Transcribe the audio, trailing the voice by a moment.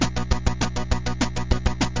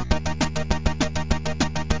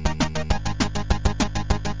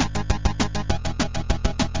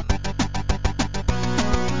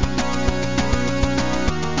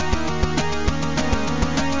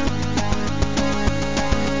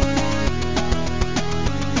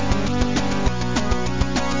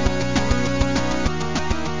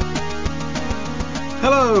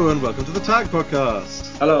and welcome to the Tag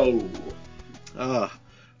Podcast. Hello.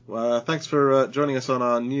 Thanks for joining us on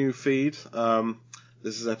our new feed.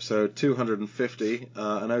 This is episode 250.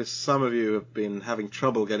 I know some of you have been having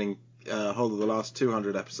trouble getting hold of the last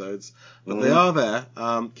 200 episodes, but they are there.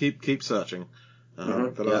 Keep searching.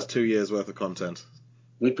 The last 2 years worth of content.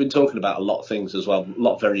 We've been talking about a lot of things as well, a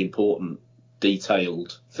lot of very important,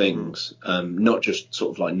 detailed things, not just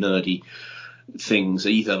sort of like nerdy things,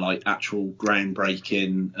 either like actual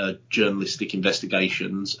groundbreaking journalistic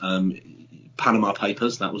investigations. Panama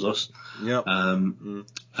Papers, that was us. Yep.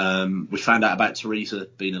 We found out about Teresa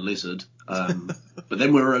being a lizard, but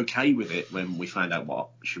then we were okay with it when we found out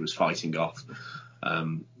what she was fighting off.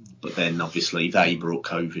 But then obviously they brought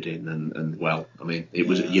COVID in, and well, I mean, it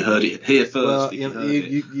was you heard it here first. Well,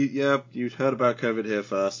 you'd heard about COVID here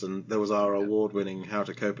first, and there was our award-winning How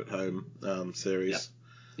to Cope at Home series.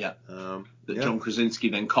 Yeah. John Krasinski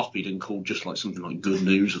then copied and called just like something like Good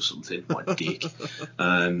News or something, like dick.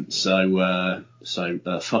 So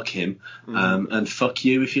fuck him, and fuck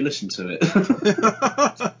you if you listen to it.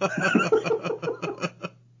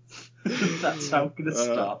 That's how I'm going to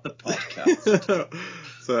start the podcast.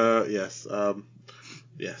 So yes.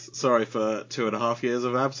 Sorry for 2.5 years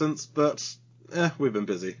of absence, but we've been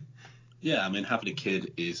busy. Yeah, I mean, having a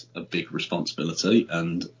kid is a big responsibility,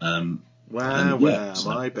 and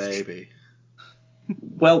my baby.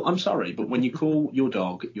 Well, I'm sorry, but when you call your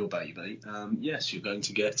dog your baby, yes, you're going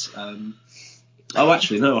to get. Oh,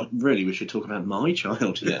 actually, no. Really, we should talk about my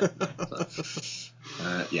child. Yeah.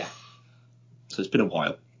 Yeah. So it's been a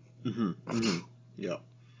while. Yeah.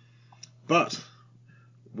 But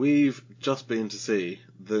we've just been to see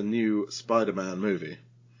the new Spider-Man movie.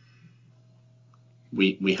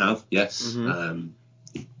 We have, yes.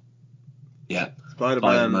 Yeah.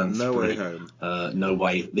 Spider-Man No Way Home. No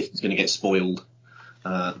way. This is going to get spoiled,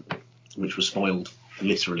 which was spoiled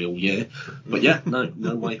literally all year. But yeah,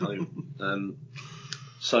 no Way Home.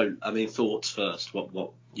 So, I mean, thoughts first.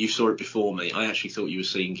 What you saw it before me. I actually thought you were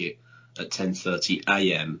seeing it at 10:30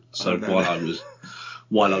 a.m. So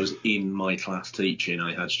while I was in my class teaching,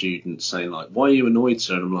 I had students saying like, "Why are you annoyed,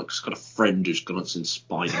 sir?" And I'm like, "I've got a friend who's gone and seen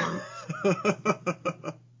Spider-Man."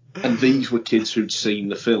 And these were kids who'd seen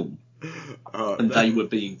the film. And they were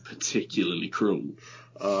being particularly cruel.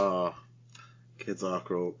 Kids are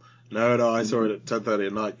cruel. No, I saw it at 10:30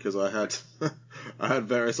 at night because I had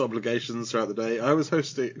various obligations throughout the day. I was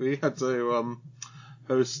hosting. We had to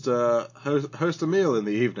host a meal in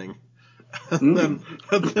the evening, and then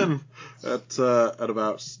at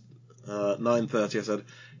about 9:30, I said,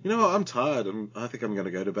 "You know what? I'm tired, and I think I'm going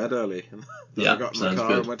to go to bed early." And then I got in my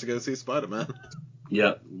car and went to go see Spider-Man.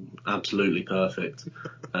 Yeah, absolutely perfect.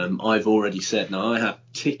 I've already said, now I have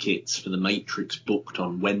tickets for The Matrix booked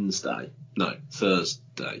on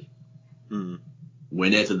Thursday.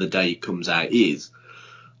 Whenever the day comes out is,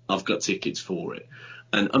 I've got tickets for it.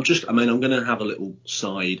 And I'm going to have a little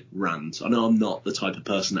side rant. I know I'm not the type of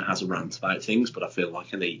person that has a rant about things, but I feel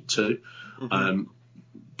like I need to.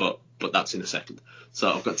 But that's in a second. So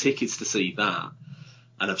I've got tickets to see that,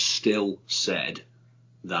 and I've still said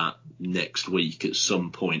that next week at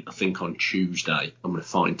some point, I think on Tuesday, I'm going to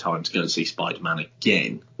find time to go and see Spider-Man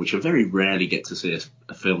again, which I very rarely get to see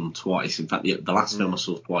a film twice. In fact, the last film I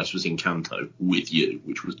saw twice was Encanto with you,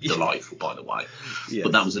 which was delightful, by the way. Yes.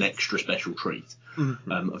 But that was an extra special treat.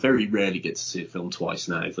 I very rarely get to see a film twice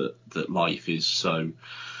now that life is so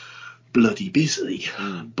bloody busy,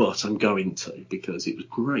 but I'm going to because it was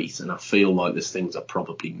great, and I feel like there's things I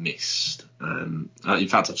probably missed. In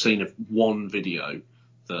fact, I've seen one video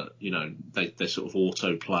that, you know, they sort of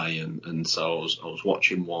autoplay, and so I was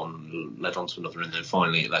watching one, led on to another, and then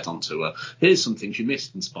finally it led on to here's some things you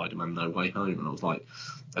missed in Spider-Man No Way Home, and I was like,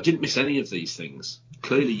 I didn't miss any of these things.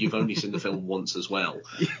 Clearly you've only seen the film once as well.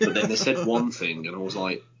 But then they said one thing, and I was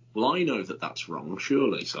like, well, I know that that's wrong,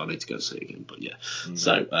 surely, so I need to go see it again. But yeah.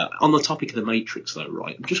 So on the topic of The Matrix, though,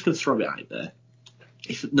 right, I'm just going to throw it out there.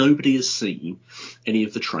 If nobody has seen any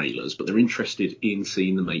of the trailers, but they're interested in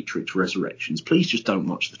seeing The Matrix Resurrections, please just don't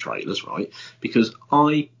watch the trailers, right? Because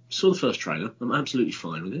I saw the first trailer. I'm absolutely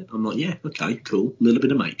fine with it. I'm like, yeah, okay, cool. A little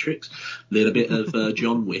bit of Matrix, a little bit of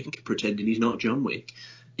John Wick, pretending he's not John Wick,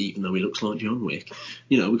 even though he looks like John Wick.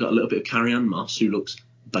 You know, we've got a little bit of Carrie-Anne Moss, who looks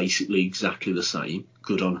basically exactly the same.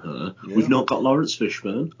 Good on her. Yeah. We've not got Lawrence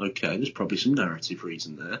Fishburne. Okay, there's probably some narrative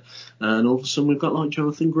reason there. And all of a sudden we've got like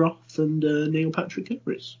Jonathan Groff and Neil Patrick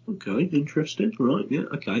Harris. Okay, interesting. Right, yeah,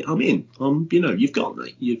 okay, I'm in. You know, you've got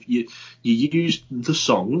me. You used the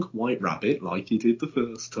song White Rabbit like you did the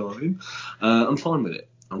first time. I'm fine with it.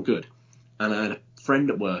 I'm good. And I had a friend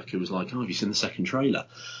at work who was like, oh, have you seen the second trailer?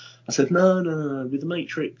 I said, no. With the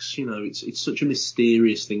Matrix, it's such a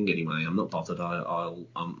mysterious thing anyway. I'm not bothered.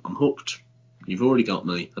 I'm hooked. You've already got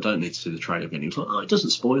me. I don't need to see the trailer again. He was like, it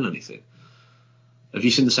doesn't spoil anything. Have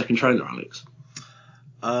you seen the second trailer, Alex?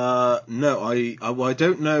 No. I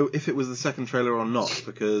don't know if it was the second trailer or not,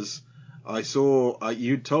 because I saw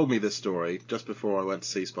you'd told me this story just before I went to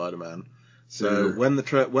see Spider-Man. So when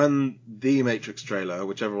the Matrix trailer,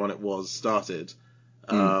 whichever one it was, started,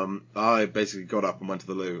 I basically got up and went to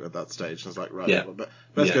the loo at that stage. And I was like, right, well,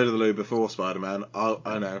 let's go to the loo before Spider-Man.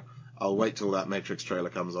 I'll wait till that Matrix trailer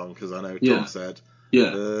comes on, because I know Tom said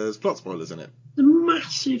there's plot spoilers in it. The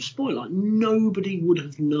massive spoiler. Like, nobody would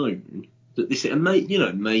have known that this. And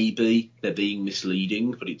maybe they're being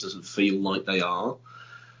misleading, but it doesn't feel like they are.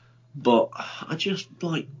 But I just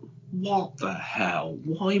like, what the hell?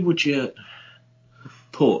 Why would you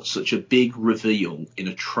put such a big reveal in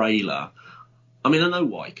a trailer? I mean, I know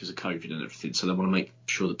why, because of COVID and everything, so they want to make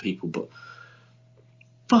sure that people, but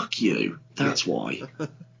fuck you, that's why.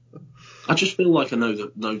 I just feel like I know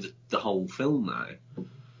the whole film now.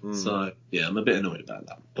 So, yeah, I'm a bit annoyed about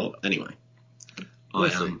that. But anyway, I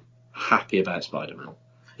am happy about Spider-Man.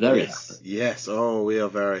 Very happy. Yes, we are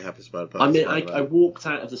very happy about Spider-Man. I mean, I walked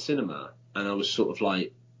out of the cinema and I was sort of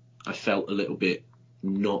like, I felt a little bit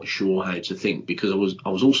not sure how to think, because I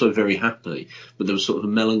was also very happy, but there was sort of a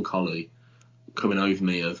melancholy coming over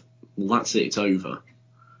me of, well, that's it, it's over.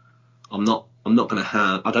 I'm not going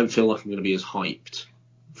to I don't feel like I'm going to be as hyped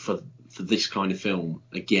for this kind of film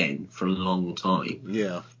again for a long time.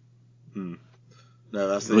 Yeah. No,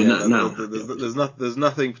 that's the there's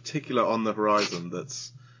nothing particular on the horizon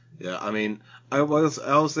that's. Yeah, I mean,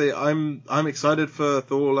 I'll say I'm excited for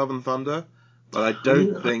Thor: Love and Thunder, but I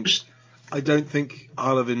don't think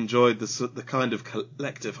I'll have enjoyed the kind of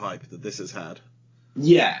collective hype that this has had.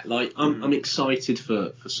 Yeah, like I'm excited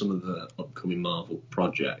for some of the upcoming Marvel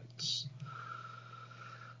projects,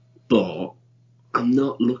 but I'm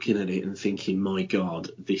not looking at it and thinking, my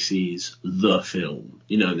God, this is the film.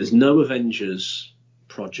 There's no Avengers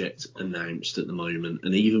project announced at the moment,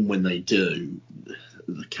 and even when they do,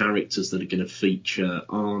 the characters that are going to feature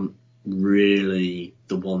aren't really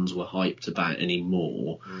the ones we're hyped about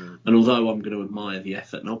anymore. And although I'm going to admire the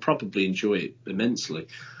effort, and I'll probably enjoy it immensely,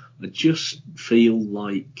 I just feel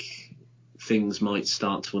like things might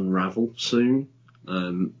start to unravel soon.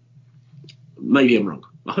 Maybe I'm wrong.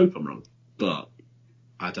 I hope I'm wrong, but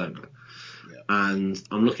I don't know. Yeah. And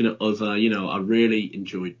I'm looking at other, I really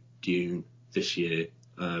enjoyed Dune this year,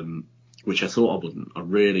 which I thought I wouldn't. I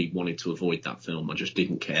really wanted to avoid that film. I just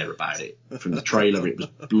didn't care about it. From the trailer, it was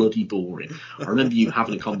bloody boring. I remember you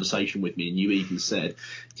having a conversation with me, and you even said,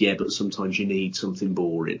 yeah, but sometimes you need something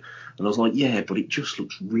boring. And I was like, yeah, but it just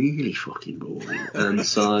looks really fucking boring. And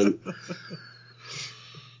so...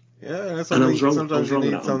 Yeah, sometimes you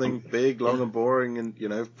need something big, long and boring, and,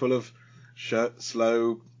 full of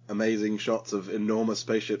slow, amazing shots of enormous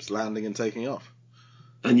spaceships landing and taking off.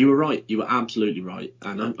 And you were right. You were absolutely right.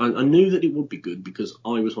 And I knew that it would be good, because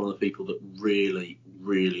I was one of the people that really,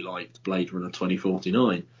 really liked Blade Runner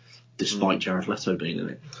 2049, despite Jared Leto being in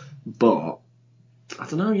it. But I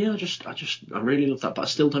don't know. Yeah, I really love that. But I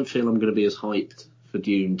still don't feel I'm going to be as hyped for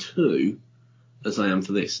Dune 2 as I am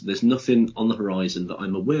for this. There's nothing on the horizon that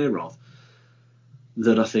I'm aware of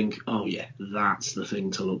that I think, oh yeah, that's the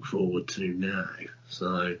thing to look forward to now.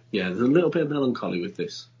 So yeah, there's a little bit of melancholy with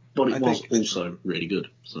this. But it was also really good.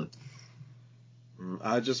 So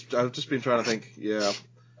I've just been trying to think. Yeah,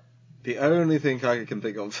 the only thing I can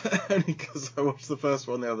think of, only because I watched the first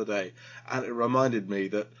one the other day, and it reminded me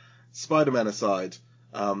that, Spider-Man aside,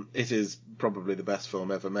 it is probably the best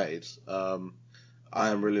film ever made. I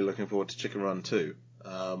am really looking forward to Chicken Run 2,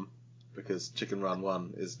 because Chicken Run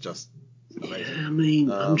 1 is just amazing. Yeah, I mean,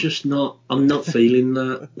 I'm not feeling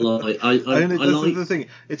that. Like, That's the thing.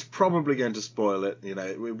 It's probably going to spoil it.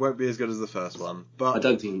 It won't be as good as the first one. But I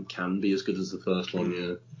don't think it can be as good as the first one.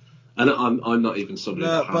 Yeah, and I'm not even somebody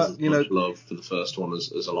that has as much love for the first one as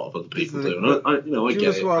a lot of other people do. And I get it.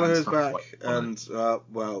 Judas Swallow's back, and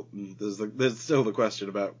there's still the question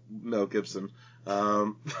about Mel Gibson. But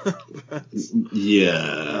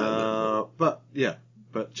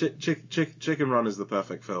Chicken Run is the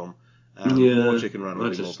perfect film. More Chicken Run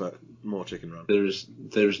would be more Chicken Run.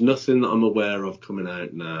 There's nothing that I'm aware of coming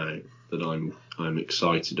out now that I'm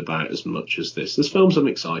excited about as much as this. There's films I'm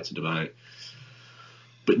excited about,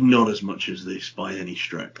 but not as much as this by any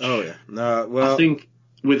stretch. Oh yeah, no. Well, I think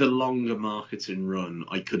with a longer marketing run,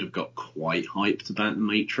 I could have got quite hyped about The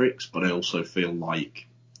Matrix, but I also feel like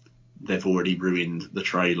they've already ruined the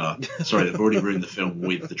trailer. Sorry, they've already ruined the film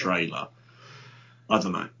with the trailer. I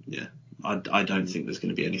don't know. Yeah, I don't think there's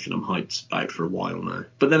going to be anything I'm hyped about for a while now.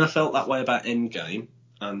 But then I felt that way about Endgame,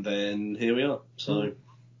 and then here we are. So,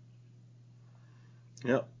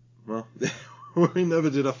 yeah. Well, we never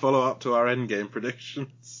did a follow up to our Endgame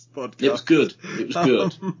predictions podcast. it was good. It was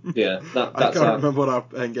good. Yeah, that's I can't remember what our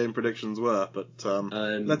Endgame predictions were, but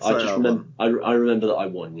let's say I won. I remember that I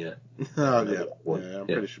won. Yeah. Oh yeah, I'm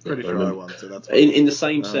pretty sure I won. So that's fine. In the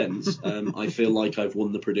same sense. I feel like I've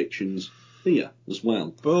won the predictions here as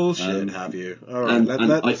well. Bullshit, have you? All right,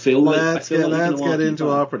 I feel like let's get into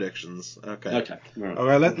our predictions. Okay. Okay. All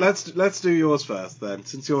right. Let's do yours first then,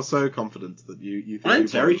 since you're so confident that you think I'm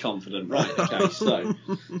very confident. Right. Okay. So,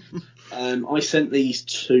 I sent these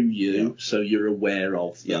to you, so you're aware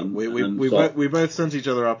of them. Yeah, we both sent each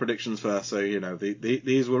other our predictions first, so you know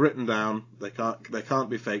these were written down. They can't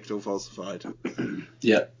be faked or falsified.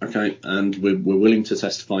 Yeah. Okay. And we're willing to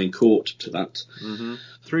testify in court to that. Mm-hmm.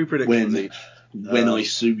 3 predictions each. When I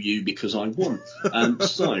sue you because I won.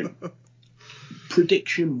 So,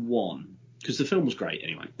 prediction 1, because the film was great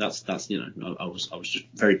anyway. That's I was just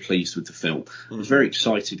very pleased with the film. I was very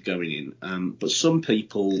excited going in. But some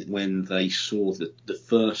people, when they saw the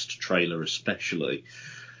first trailer especially,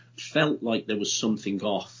 felt like there was something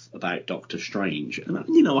off about Doctor Strange. And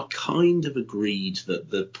I kind of agreed that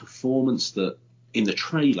the performance that in the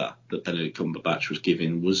trailer that Benedict Cumberbatch was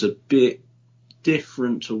giving was a bit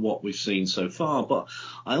different to what we've seen so far, but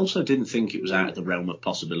I also didn't think it was out of the realm of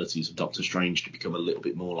possibilities of Doctor Strange to become a little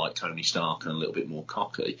bit more like Tony Stark and a little bit more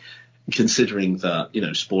cocky, considering that,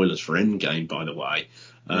 spoilers for Endgame, by the way,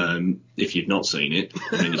 if you've not seen it,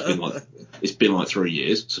 I mean, it's been like 3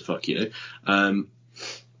 years, so fuck you,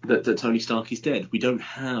 that Tony Stark is dead. We don't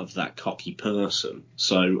have that cocky person,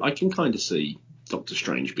 so I can kind of see Doctor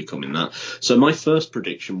Strange becoming that. So my first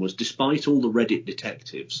prediction was, despite all the Reddit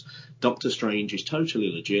detectives, Doctor Strange is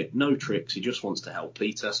totally legit, no tricks, he just wants to help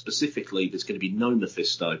Peter. Specifically, there's going to be no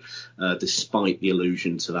Mephisto, despite the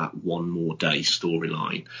allusion to that One More Day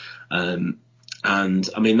storyline. And,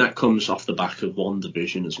 I mean, that comes off the back of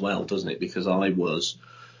WandaVision as well, doesn't it? Because I was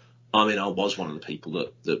one of the people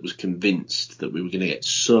that was convinced that we were going to get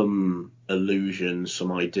some illusion,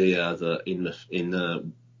 some idea that in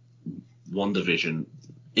the WandaVision,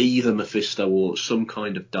 either Mephisto or some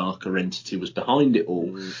kind of darker entity was behind it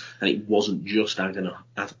all, and it wasn't just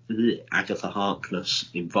Agatha Harkness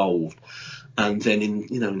involved. And then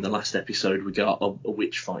in the last episode, we got a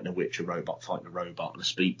witch fighting a witch, a robot fighting a robot, and a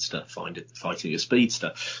speedster fighting a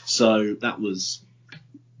speedster. So that was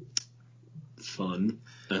fun.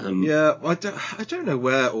 I don't know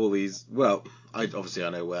where all these. Well, I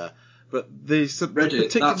know where. But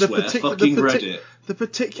Reddit, Reddit. The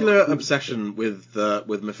particular obsession with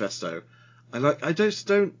Mephisto, I just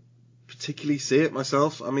don't particularly see it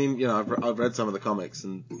myself. I mean, I've read some of the comics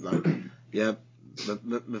and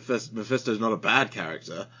Mephisto's not a bad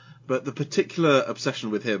character, but the particular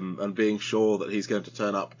obsession with him and being sure that he's going to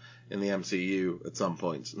turn up in the MCU at some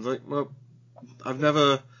point, it's like, well, I've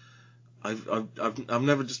never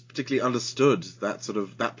just particularly understood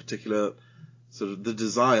that particular sort of the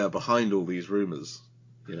desire behind all these rumours,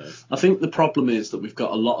 I think the problem is that we've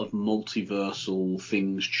got a lot of multiversal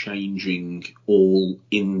things changing all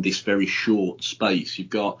in this very short space. You've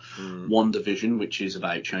got WandaVision, which is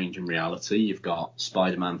about changing reality. You've got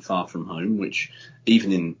Spider-Man Far From Home, which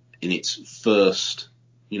even in its first,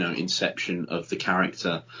 inception of the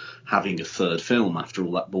character having a third film after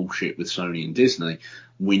all that bullshit with Sony and Disney,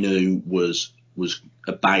 we knew was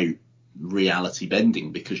about reality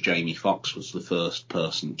bending because Jamie Foxx was the first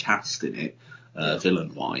person cast in it,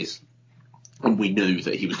 villain-wise, and we knew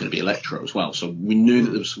that he was going to be Electro as well, so we knew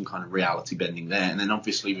that there was some kind of reality bending there. And then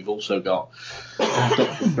obviously we've also got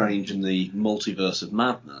Doctor Strange and the Multiverse of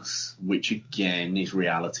Madness, which again is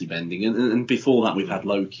reality bending, and before that we've had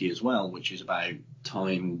Loki as well, which is about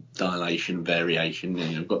time dilation, variation,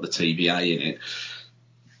 we've got the TVA in it.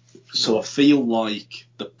 So I feel like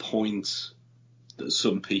the point that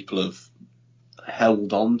some people have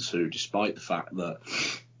held on to, despite the fact that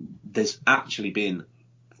there's actually been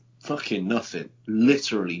fucking nothing,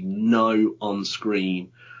 literally no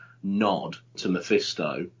on-screen nod to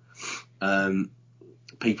Mephisto,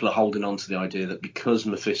 people are holding on to the idea that because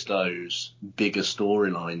Mephisto's bigger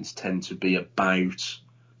storylines tend to be about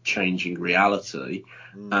changing reality,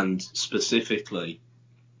 and specifically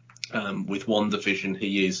with WandaVision,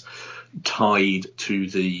 he is tied to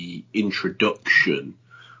the introduction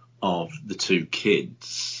of the two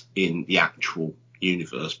kids in the actual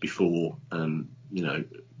universe before,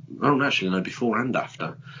 before and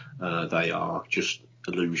after they are just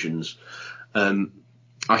illusions.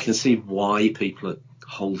 I can see why people are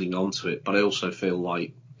holding on to it, but I also feel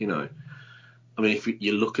like, I mean, if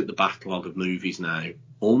you look at the backlog of movies now,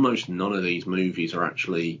 almost none of these movies are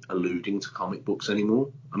actually alluding to comic books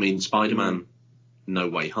anymore. I mean, Spider-Man No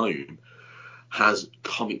Way Home has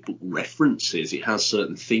comic book references. It has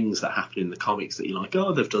certain things that happen in the comics that you're like,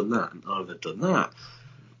 oh, they've done that, and oh, they've done that.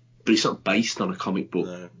 But it's not based on a comic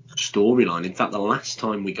book storyline. In fact, the last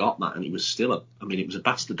time we got that, and it was still it was a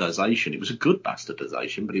bastardization. It was a good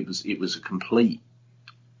bastardization, but it was a complete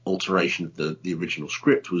alteration of the original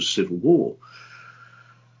script, was Civil War.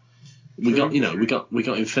 We got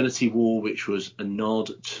Infinity War, which was a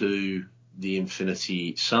nod to the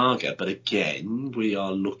Infinity Saga, but again, we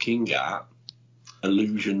are looking at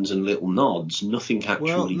allusions and little nods. Nothing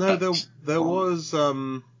actually. Well, no, there was.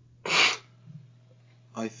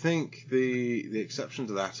 I think the exception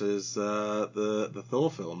to that is the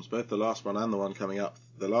Thor films, both the last one and the one coming up.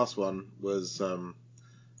 The last one was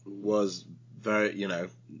very,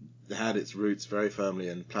 had its roots very firmly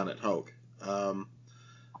in Planet Hulk.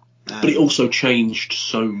 But it also changed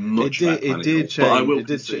so much. It did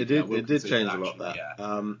change. It did change a lot. That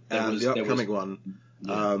and the upcoming one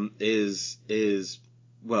is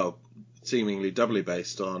well, seemingly doubly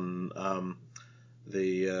based on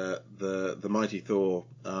the Mighty Thor,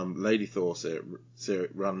 Lady Thor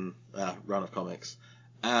run of comics,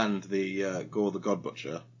 and the Gore the God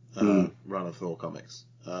Butcher run of Thor comics.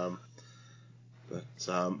 But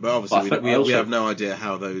obviously we have no idea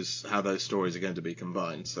how those stories are going to be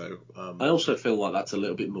combined. So I also feel like that's a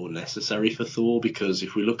little bit more necessary for Thor, because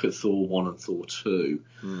if we look at Thor 1 and Thor 2,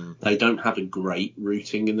 they don't have a great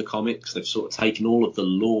rooting in the comics. They've sort of taken all of the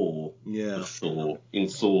lore of Thor in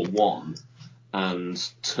Thor 1 and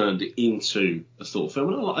turned it into a Thor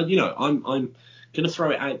film. And I'm going to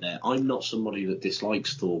throw it out there. I'm not somebody that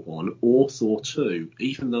dislikes Thor 1 or Thor 2,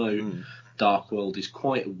 even though Dark World is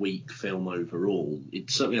quite a weak film overall. It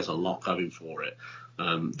certainly has a lot going for it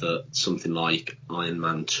that something like Iron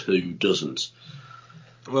Man 2 doesn't.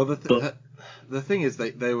 Well, the thing is,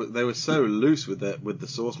 they were so loose with the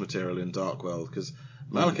source material in Dark World, because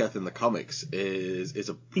Malekith in the comics is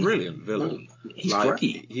a brilliant villain. He's great.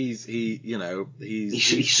 He's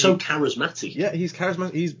so charismatic. Yeah, he's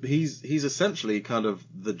charismatic. He's essentially kind of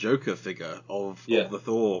the Joker figure of the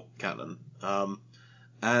Thor canon.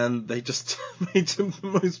 And they just made him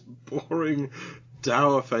the most boring,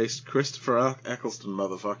 dour-faced Christopher Eccleston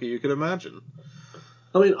motherfucker you could imagine.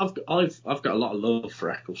 I mean, I've got a lot of love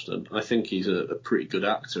for Eccleston. I think he's a pretty good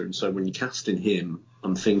actor, and so when you're casting him,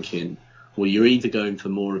 I'm thinking, well, you're either going for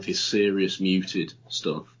more of his serious, muted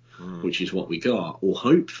stuff, which is what we got, or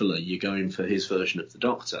hopefully you're going for his version of the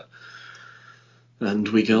Doctor. And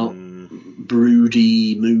we got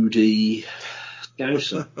broody, moody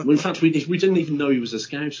Scouser. Well, in fact, we didn't even know he was a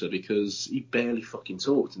Scouser because he barely fucking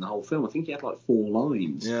talked in the whole film. I think he had like 4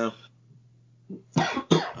 lines. Yeah.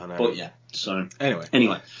 I know. But yeah, so anyway,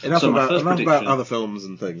 enough about other films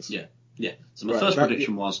and things. Yeah. So my first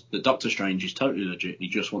prediction was that Doctor Strange is totally legit. He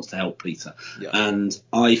just wants to help Peter, and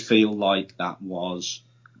I feel like that was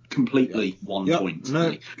completely 1 point. To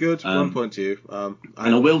me. Good 1 point to you. And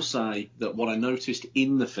I will say that what I noticed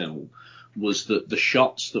in the film was that the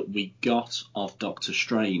shots that we got of Doctor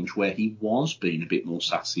Strange, where he was being a bit more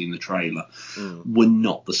sassy in the trailer, were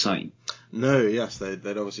not the same. No, yes, they'd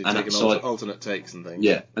obviously taken alternate takes and things.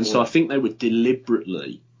 Yeah, and so I think they were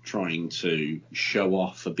deliberately trying to show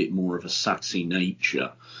off a bit more of a sassy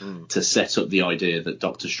nature to set up the idea that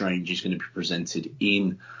Doctor Strange is going to be presented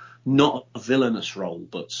in not a villainous role,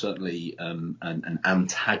 but certainly an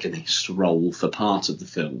antagonist role for part of the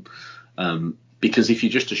film. Because if you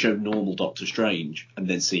just to show normal Doctor Strange and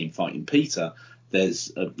then see him fighting Peter,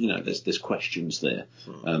 there's questions there,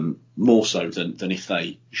 more so than if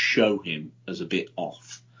they show him as a bit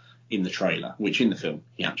off in the trailer, which in the film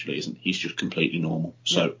he actually isn't. He's just completely normal.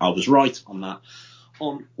 So I was right on that,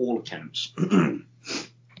 on all accounts.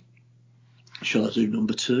 Shall I do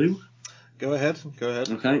number 2? Go ahead.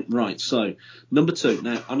 Okay, right. So number 2.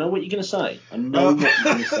 Now I know what you're going to say. I know what you're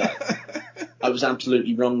going to say. I was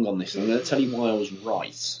absolutely wrong on this. I'm going to tell you why I was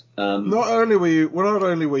right. Not only were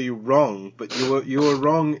you wrong, but you were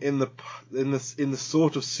wrong in the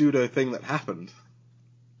sort of pseudo thing that happened.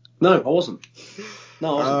 No, I wasn't. No,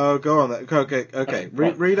 I wasn't. Oh, go on then. Okay.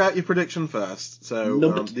 Read out your prediction first, so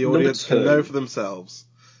the audience can know for themselves.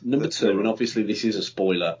 Number 2, and obviously this is a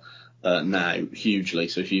spoiler now, hugely.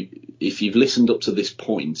 So if you've listened up to this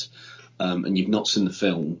point and you've not seen the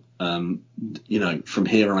film, from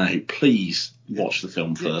here on out, please watch the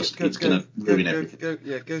film first. It's going to ruin everything.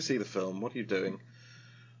 Go see the film. What are you doing?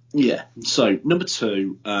 Yeah. So number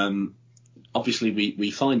 2, obviously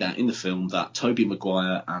we find out in the film that Tobey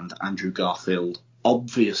Maguire and Andrew Garfield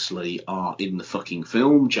obviously are in the fucking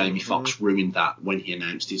film. Jamie Foxx ruined that when he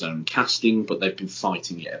announced his own casting, but they've been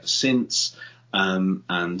fighting it ever since.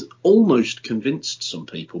 And almost convinced some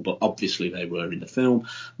people, but obviously they were in the film.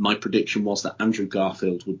 My prediction was that Andrew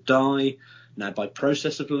Garfield would die. Now, by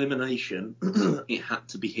process of elimination, it had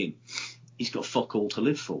to be him. He's got fuck all to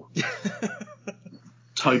live for.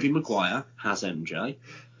 Tobey Maguire has MJ.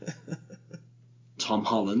 Tom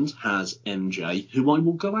Holland has MJ, who I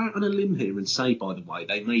will go out on a limb here and say, by the way,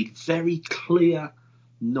 they made very clear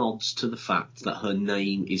nods to the fact that her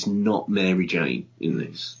name is not Mary Jane in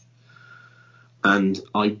this. And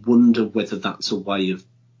I wonder whether that's a way of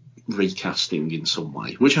recasting in some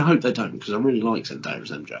way, which I hope they don't, because I really like Zendaya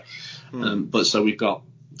as MJ. But so we've got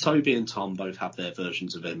Toby and Tom both have their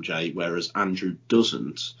versions of MJ, whereas Andrew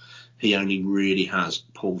doesn't. He only really has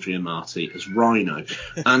Paul Giamatti as Rhino.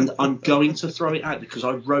 And I'm going to throw it out because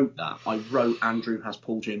I wrote that. I wrote Andrew has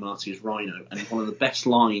Paul Giamatti as Rhino, and one of the best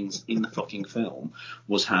lines in the fucking film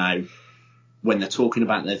was how, when they're talking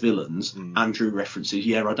about their villains, Andrew references,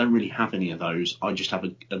 yeah, I don't really have any of those. I just have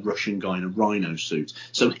a Russian guy in a rhino suit.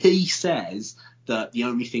 So he says that the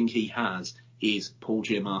only thing he has is Paul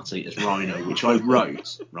Giamatti as Rhino, which I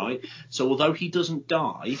wrote, right? So although he doesn't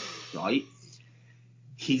die, right,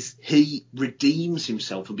 he redeems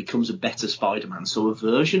himself and becomes a better Spider-Man. So a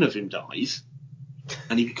version of him dies,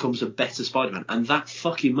 and he becomes a better Spider-Man. And that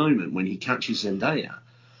fucking moment when he catches Zendaya,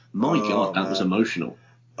 my God, that was emotional.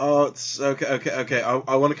 Oh, it's okay.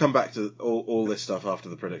 I want to come back to all this stuff after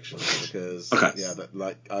the predictions because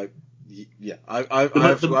I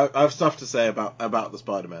have stuff to say about the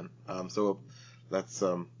Spider-Man. So let's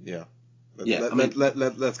come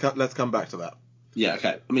back to that. Yeah,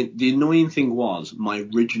 okay. I mean, the annoying thing was my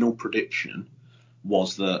original prediction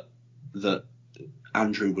was that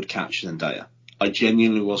Andrew would catch Zendaya. I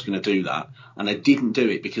genuinely was going to do that, and I didn't do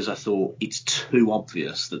it because I thought it's too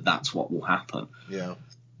obvious that that's what will happen. Yeah.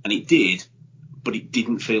 And it did, but it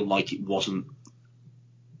didn't feel like it wasn't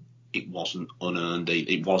unearned.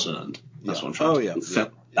 It was earned. That's what I'm trying to say. It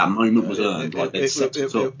felt that moment was earned.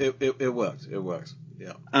 It worked. It worked.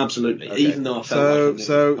 Yeah. Absolutely. Okay. Even though I felt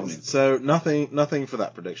so nothing for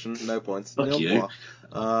that prediction. No points. Fuck you.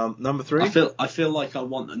 Number 3. I feel like I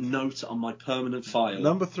want a note on my permanent file.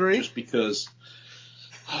 Number 3. Just because.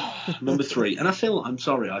 Number 3. And I feel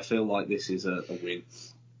like this is a win.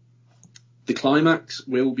 The climax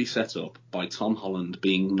will be set up by Tom Holland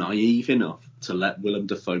being naive enough to let Willem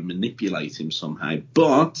Dafoe manipulate him somehow,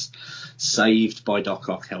 but saved by Doc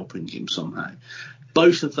Ock helping him somehow.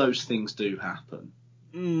 Both of those things do happen.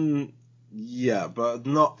 Yeah, but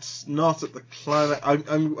not at the climax.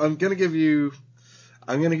 I'm going to give you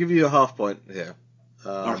a half point here.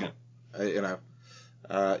 Okay.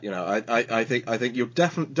 I think you're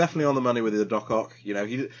definitely on the money with the Doc Ock. You know,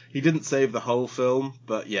 he didn't save the whole film,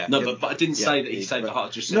 but yeah. No, but I didn't say that he saved the whole. I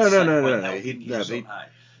just said no.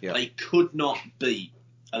 They could not beat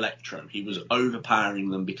Electro. He was overpowering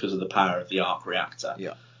them because of the power of the arc reactor.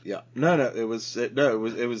 Yeah. It was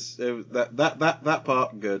that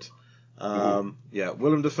part good. Yeah,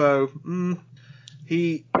 Willem Dafoe.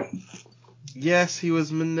 Yes, he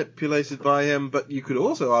was manipulated by him, but you could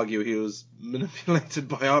also argue he was manipulated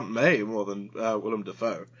by Aunt May more than Willem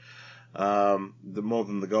Dafoe, more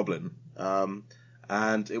than the Goblin.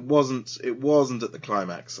 And it wasn't at the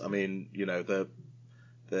climax. I mean,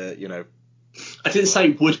 I didn't say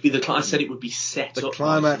it would be the climax. I said it would be set up. The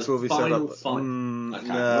climax will be set up.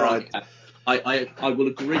 I will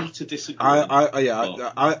agree to disagree.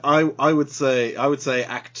 I would say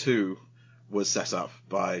Act 2 was set up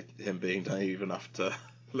by him being naive enough to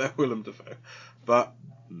let Willem Dafoe, but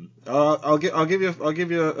I'll give you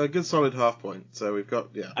a good solid half point. So we've got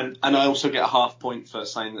and I also get a half point for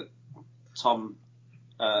saying that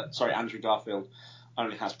Andrew Garfield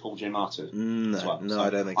only has Paul Giamatti. No, I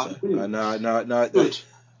don't think so. No.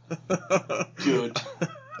 Good.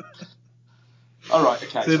 All right.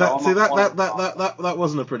 Okay. That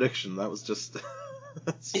wasn't a prediction. That was just.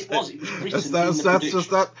 It was written that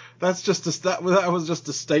was just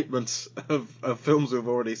a statement of films we've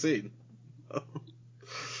already seen.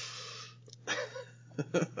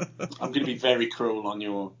 I'm going to be very cruel on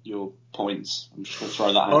your points. I'm just going to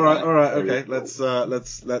throw that out. All right, okay. Let's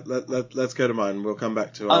go to mine. We'll come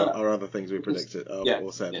back to our other things we predicted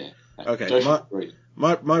or said. Yeah. Okay,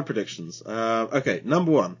 my predictions. Okay,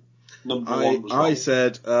 number one. I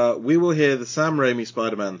said we will hear the Sam Raimi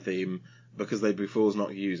Spider-Man theme because they'd be fools not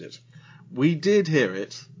to use it. We did hear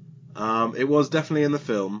it. It was definitely in the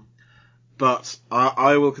film, but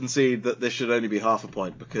I will concede that this should only be half a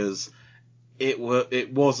point because it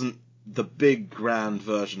wasn't the big grand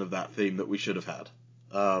version of that theme that we should have had.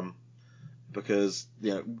 because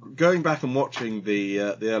going back and watching the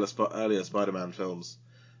earlier Spider-Man films,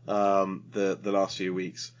 the last few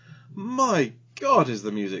weeks, my God, is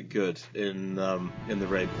the music good in the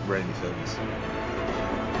Raimi films.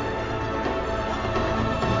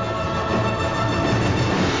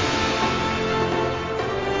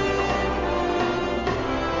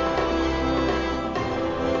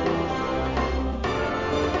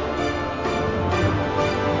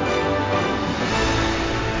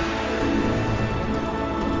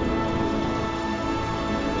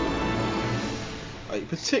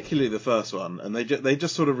 Particularly the first one, and they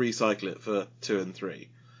just sort of recycle it for 2 and 3.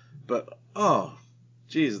 But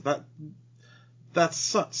geez, that's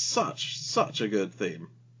such a good theme.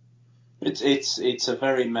 It's a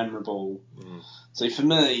very memorable. So for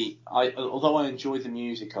me, although I enjoy the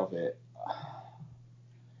music of it,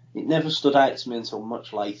 it never stood out to me until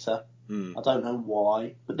much later. I don't know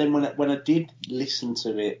why, but then when I did listen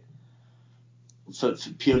to it, for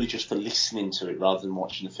purely just for listening to it rather than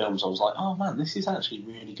watching the films, I was like, oh man, this is actually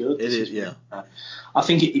really good. It is, yeah. I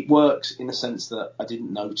think it works in the sense that I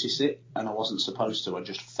didn't notice it and I wasn't supposed to. I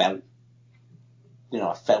just felt,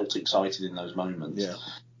 I felt excited in those moments. Yeah.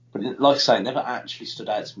 But like I say, it never actually stood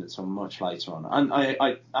out to me until much later on. And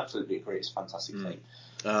I absolutely agree, it's a fantastic thing.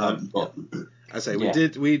 I say we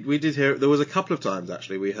did hear it. There was a couple of times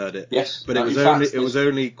actually we heard it. Yes, but it was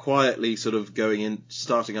only quietly sort of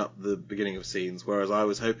starting up the beginning of scenes. Whereas I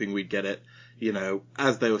was hoping we'd get it,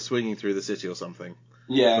 as they were swinging through the city or something.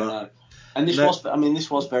 Yeah, no. And this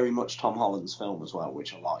was very much Tom Holland's film as well,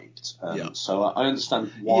 which I liked. So I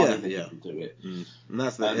understand why they didn't do it. And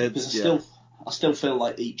that's because I still feel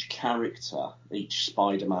like each character, each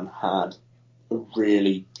Spider-Man had a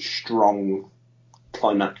really strong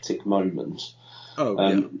climactic moment.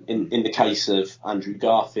 In the case of Andrew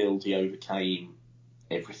Garfield, he overcame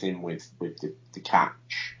everything with the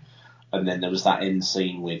catch, and then there was that end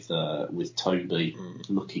scene with Toby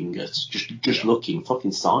looking at just looking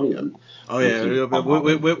fucking silent. We're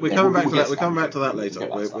coming back to that. We're coming back to that later.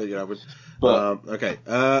 Okay.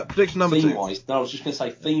 Prediction number 2. Theme-wise, I was just going to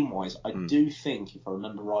say theme-wise, I do think, if I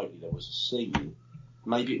remember rightly, there was a scene.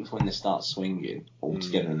 Maybe it was when they start swinging all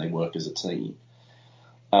together and they work as a team.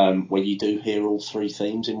 Where you do hear all 3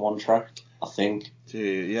 themes in one track, I think.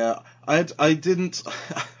 Yeah, I didn't.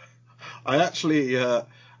 I actually, I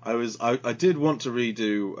did want to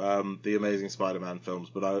redo the Amazing Spider-Man films,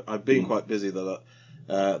 but I've been quite busy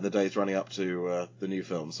the days running up to the new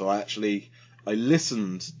film. So I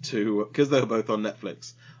listened to, because they were both on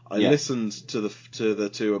Netflix. I listened to the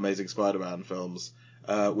 2 Amazing Spider-Man films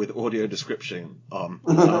with audio description on.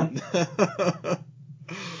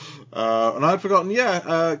 And I'd forgotten.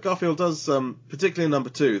 Garfield does, particularly in number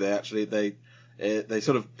 2. They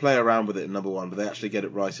sort of play around with it in number 1, but they actually get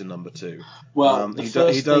it right in number 2. Well, he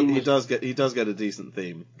does get a decent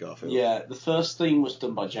theme, Garfield. Yeah, the first theme was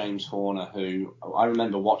done by James Horner, who I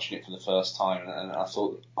remember watching it for the first time, and I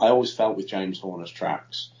always felt with James Horner's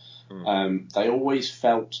tracks, they always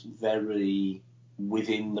felt very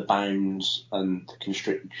within the bounds and the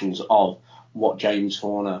constrictions of what James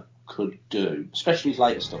Horner could do, especially his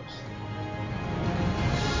later stuff.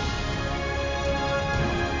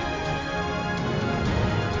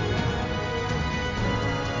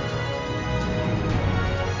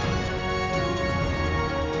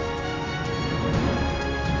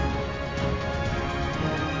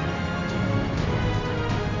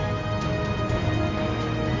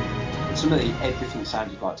 To me, everything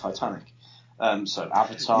sounded like Titanic. So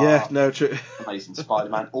Avatar, true. Amazing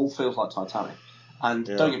Spider-Man, all feels like Titanic. And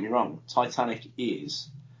don't get me wrong, Titanic is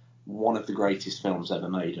one of the greatest films ever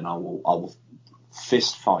made, and I will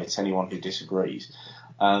fist fight anyone who disagrees.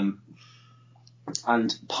 And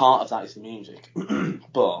part of that is the music,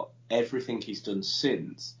 but everything he's done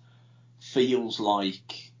since feels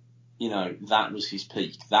like, that was his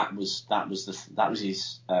peak. That was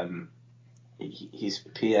his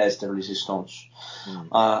pièce de résistance.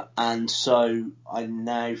 And so I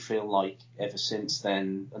now feel like ever since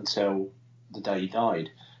then, until the day he died,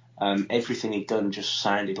 everything he'd done just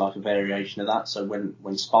sounded like a variation of that. So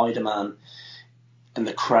when Spider-Man and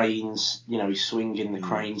the cranes, he's swinging, the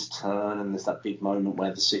cranes turn, and there's that big moment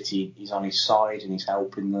where the city is on his side and he's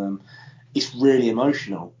helping them. It's really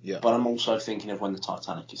emotional, but I'm also thinking of when the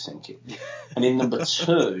Titanic is sinking. And in number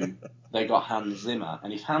 2, they got Hans Zimmer,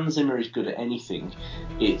 and if Hans Zimmer is good at anything,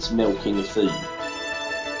 it's milking a theme.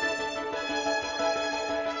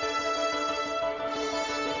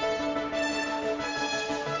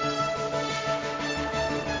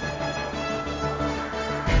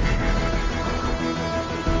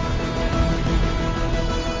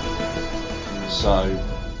 So,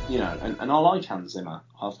 you know, and I like Hans Zimmer.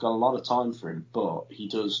 I've got a lot of time for him, but he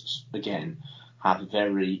does, again, have a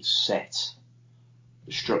very set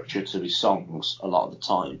structure to his songs a lot of the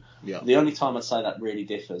time. Yeah. The only time I'd say that really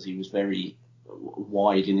differs, he was very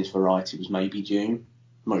wide in his variety, was maybe Dune,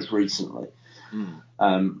 most recently.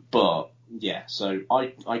 But yeah, so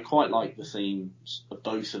I quite like the themes of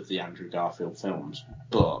both of the Andrew Garfield films,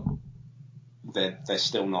 but they're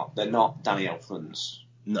still not Danny Elfman's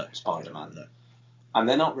Spider-Man. No. And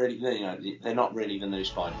they're not really, you know, they're not really the new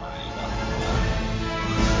Spider-Man either.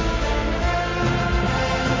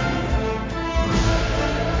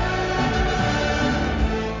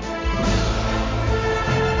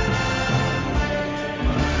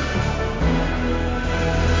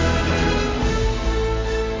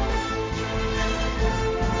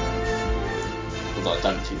 Although I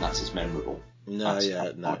don't think that's as memorable. No,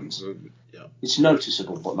 yeah. It's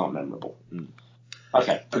noticeable, but not memorable.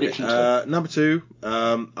 Okay, prediction two. Number 2,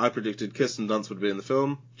 I predicted Kirsten Dunst would be in the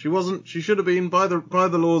film. She wasn't. She should have been by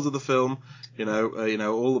the laws of the film. You know,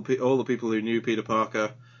 all the people who knew Peter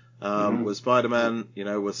Parker was Spider-Man. You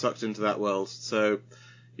know, were sucked into that world. So,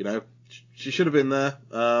 you know, she should have been there,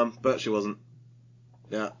 but she wasn't.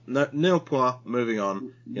 Yeah, no, nil point. Moving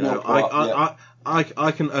on. You know,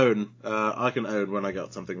 I can own when I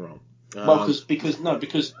got something wrong. Well,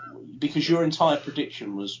 because your entire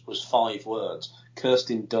prediction was 5 words.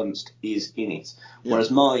 Kirsten Dunst is in it,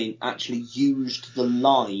 whereas mine actually used the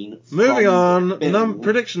line. Moving on,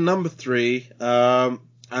 prediction number 3,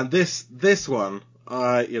 and this one,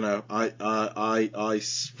 I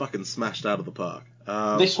fucking smashed out of the park.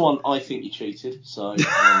 This one, I think you cheated. So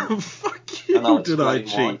fuck you. Did I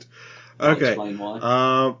cheat? I'll Okay. explain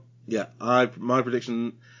why. My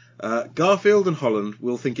prediction. Garfield and Holland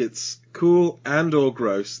will think it's cool and or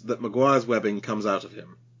gross that Maguire's webbing comes out of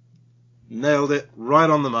him. Nailed it. Right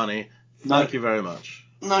on the money. Thank you very much.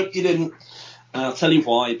 No, you didn't. And I'll tell you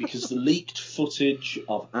why. Because the leaked footage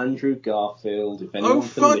of Andrew Garfield, if anyone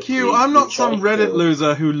fuck you. I'm not some Reddit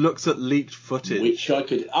loser who looks at leaked footage. Which I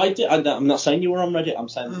could... I'm not saying you were on Reddit. I'm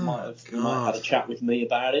saying you might have had a chat with me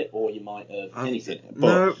about it, or you might have anything. But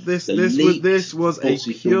no, this was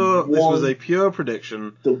a pure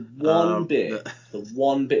prediction. The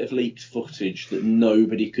one bit of leaked footage that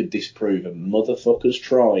nobody could disprove, and motherfuckers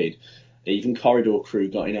tried. Even Corridor Crew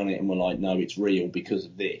got in on it and were like, no, it's real because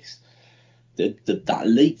of this. That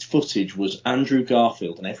leaked footage was Andrew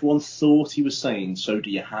Garfield, and everyone thought he was saying, so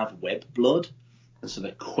do you have web blood? And so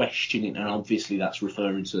they're questioning, and obviously that's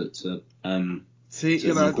referring to See, to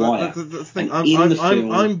you know, Maguire. that's the thing. And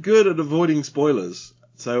I'm good at avoiding spoilers,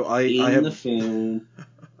 so the film,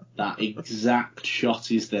 that exact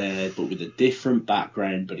shot is there, but with a different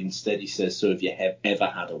background, but instead he says, so have you ever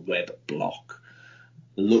had a web block?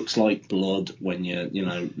 It looks like blood when you're,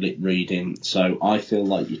 reading. So I feel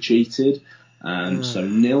like you cheated. So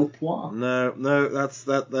nil point. No, that's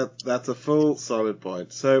a full solid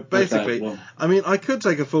point. So basically, Okay, well, I mean, I could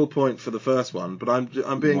take a full point for the first one, but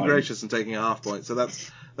I'm being gracious and taking a half point. So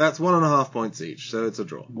that's 1.5 points each. So it's a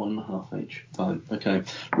draw. 1.5 each. Fine. Okay.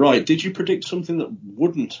 Right. Did you predict something that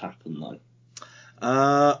wouldn't happen though?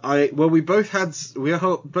 We both had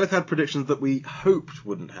predictions that we hoped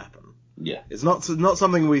wouldn't happen. Yeah. It's not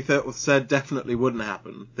something we said definitely wouldn't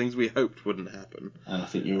happen. Things we hoped wouldn't happen. And I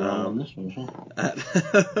think you're wrong on this one as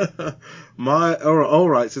well. All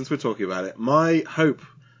right, since we're talking about it, my hope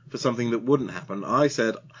for something that wouldn't happen, I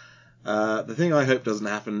said, the thing I hope doesn't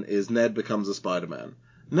happen is Ned becomes a Spider-Man.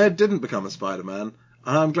 Ned didn't become a Spider-Man,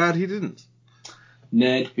 and I'm glad he didn't.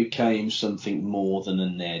 Ned became something more than a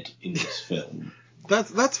Ned in this film.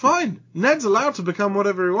 That's fine. Ned's allowed to become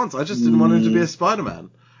whatever he wants. I just didn't want him to be a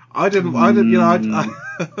Spider-Man. I didn't, I didn't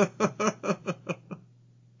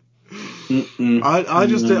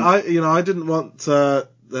want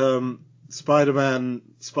Spider-Man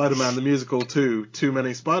the Musical 2, Too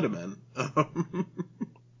Many Spider-Men.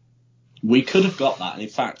 We could have got that, and in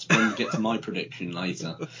fact, when we get to my prediction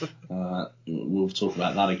later, we'll talk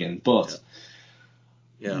about that again. But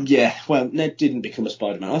yeah, well, Ned didn't become a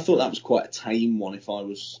Spider-Man. I thought that was quite a tame one, if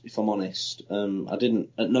I'm honest.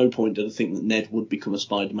 At no point did I think that Ned would become a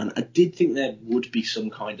Spider-Man. I did think there would be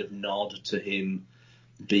some kind of nod to him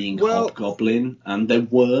being Hobgoblin, and there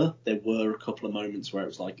were a couple of moments where it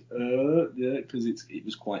was like, because it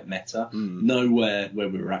was quite meta. Nowhere where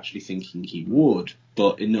we were actually thinking he would,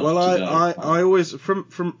 but enough to go. I always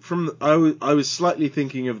I was slightly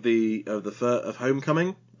thinking of of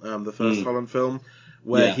Homecoming, the first Holland film,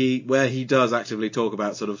 where he does actively talk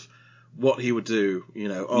about sort of what he would do.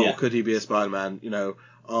 Could he be a Spider-Man? Did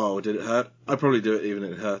it hurt? I'd probably do it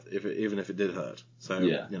even if it did hurt. So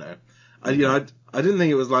I didn't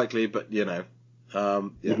think it was likely, but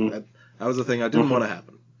That was the thing I didn't want to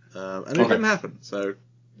happen. And it didn't happen, so,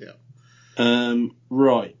 yeah.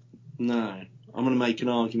 Right. Now, I'm going to make an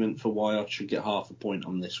argument for why I should get half a point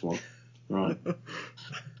on this one. Right.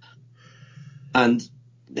 And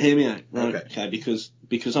hear me out, right? Okay,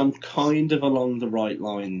 because I'm kind of along the right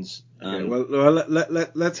lines. Okay, well,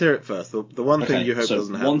 let's hear it first. The one thing you hope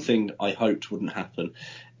doesn't happen. One thing I hoped wouldn't happen.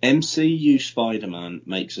 MCU Spider-Man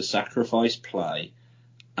makes a sacrifice play,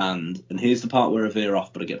 and here's the part where I veer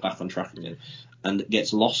off, but I get back on track again, and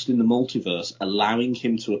gets lost in the multiverse, allowing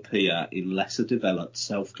him to appear in lesser developed,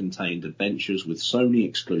 self-contained adventures with Sony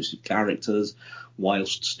exclusive characters,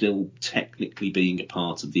 whilst still technically being a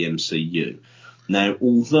part of the MCU. Now,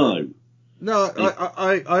 although... No,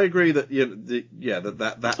 I agree that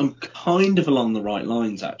that I'm kind of along the right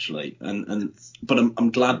lines actually, but I'm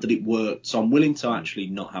glad that it worked. So I'm willing to actually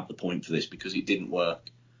not have the point for this because it didn't work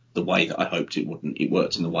the way that I hoped it wouldn't. It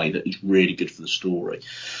worked in the way that is really good for the story.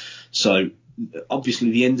 So obviously,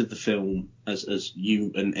 the end of the film, as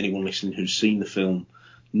you and anyone listening who's seen the film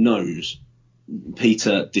knows,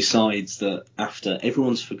 Peter decides that after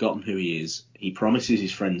everyone's forgotten who he is, he promises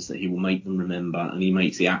his friends that he will make them remember, and he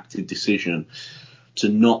makes the active decision to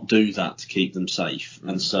not do that to keep them safe.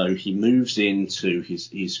 And so he moves into his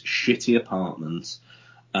shitty apartment.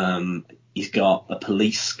 He's got a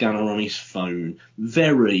police scanner on his phone,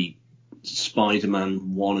 very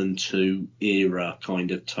Spider-Man 1 and 2 era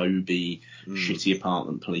kind of Toby shitty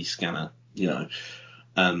apartment police scanner,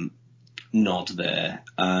 nod there,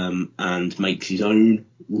 and makes his own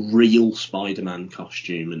real Spider-Man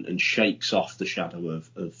costume and shakes off the shadow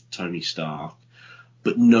of Tony Stark,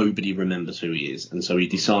 but nobody remembers who he is, and so he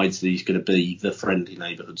decides that he's going to be the friendly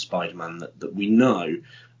neighbourhood Spider-Man that we know,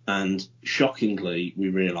 and shockingly we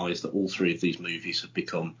realise that all three of these movies have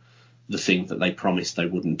become the thing that they promised they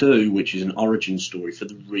wouldn't do, which is an origin story for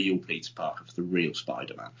the real Peter Parker, for the real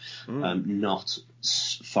Spider-Man, not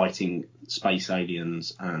fighting space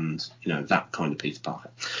aliens and that kind of Peter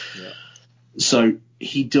Parker. Yeah. So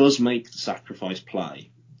he does make the sacrifice play,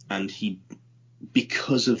 and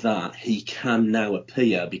because of that, he can now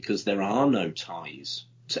appear because there are no ties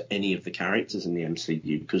to any of the characters in the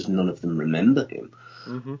MCU because none of them remember him.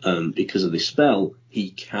 Because of this spell, he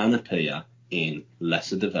can appear in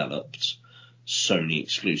lesser developed Sony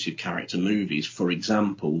exclusive character movies. For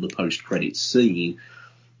example, the post-credits scene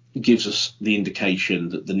gives us the indication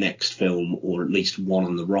that the next film, or at least one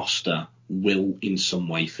on the roster, will in some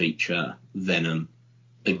way feature Venom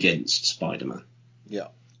against Spider-Man. Yeah.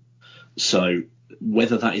 So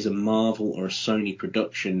whether that is a Marvel or a Sony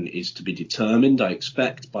production is to be determined, I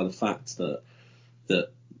expect, by the fact that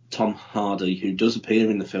Tom Hardy, who does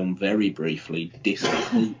appear in the film very briefly,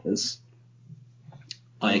 disappears.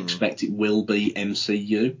 I expect it will be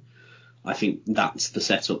MCU. I think that's the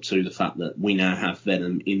setup to the fact that we now have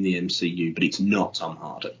Venom in the MCU, but it's not Tom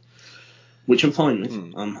Hardy, which I'm fine with.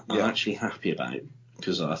 I'm actually happy about,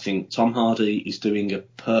 because I think Tom Hardy is doing a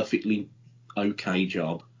perfectly okay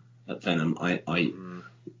job at Venom. I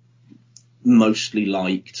mostly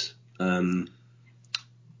liked Venom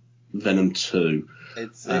 2.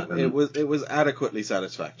 It was adequately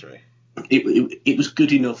satisfactory. It was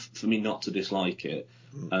good enough for me not to dislike it.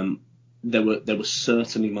 There were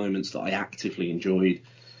certainly moments that I actively enjoyed.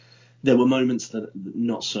 There were moments that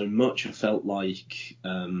not so much. I felt like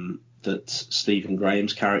that Stephen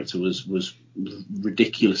Graham's character was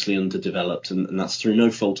ridiculously underdeveloped, and that's through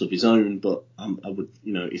no fault of his own. But I would,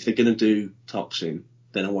 if they're going to do Toxin,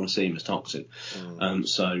 then I want to see him as Toxin.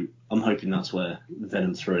 So I'm hoping that's where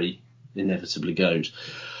Venom 3 inevitably goes.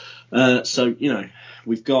 So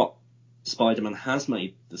we've got Spider-Man has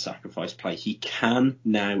made the sacrifice play. He can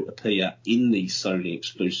now appear in these Sony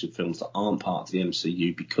exclusive films that aren't part of the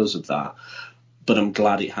MCU because of that. But I'm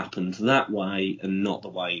glad it happened that way and not the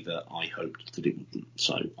way that I hoped that it wouldn't.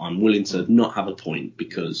 So I'm willing to not have a point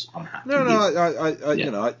because I'm happy.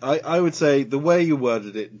 I would say the way you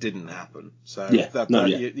worded it didn't happen. So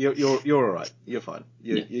you're all right. You're fine.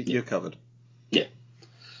 You're covered. Yeah.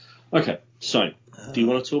 Okay. So, do you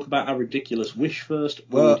want to talk about our ridiculous wish first,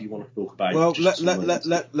 or do you want to talk about? Well,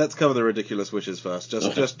 let's cover the ridiculous wishes first,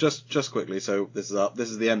 just quickly. So this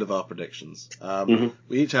is the end of our predictions.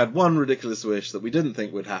 We each had one ridiculous wish that we didn't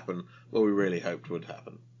think would happen, but we really hoped would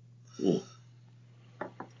happen.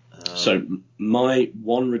 So my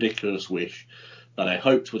one ridiculous wish that I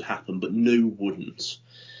hoped would happen but knew wouldn't,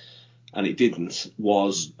 and it didn't,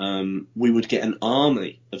 was we would get an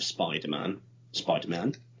army of Spider-Man,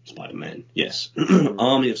 yes.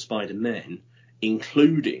 Army of Spider-Men,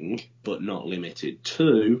 including, but not limited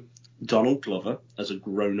to, Donald Glover as a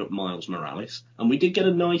grown-up Miles Morales, and we did get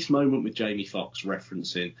a nice moment with Jamie Foxx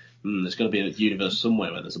referencing there's got to be a universe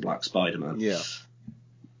somewhere where there's a Black Spider-Man. Yeah.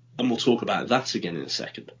 And we'll talk about that again in a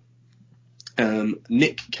second.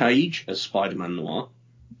 Nick Cage as Spider-Man Noir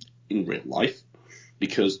in real life,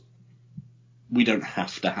 because we don't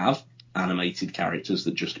have to have animated characters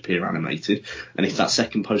that just appear animated. And if that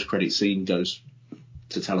second post-credit scene goes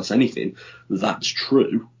to tell us anything, that's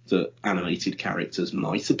true, that animated characters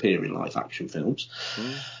might appear in live-action films.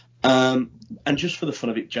 And just for the fun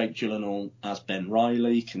of it, Jake Gyllenhaal as Ben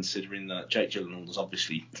Reilly, considering that Jake Gyllenhaal was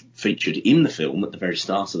obviously featured in the film at the very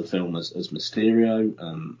start of the film as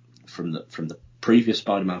Mysterio from the previous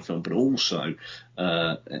Spider-Man film, but also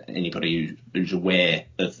anybody who's aware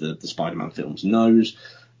of the Spider-Man films knows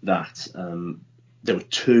that there were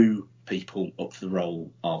two people up for the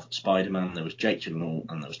role of Spider-Man. There was Jake Gyllenhaal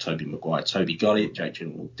and there was Tobey Maguire. Tobey got it, Jake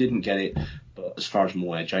Gyllenhaal didn't get it, but as far as I'm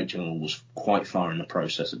aware, Jake Gyllenhaal was quite far in the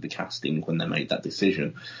process of the casting when they made that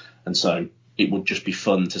decision, and so it would just be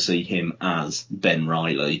fun to see him as Ben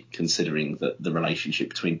Reilly, considering that the relationship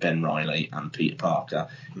between Ben Reilly and Peter Parker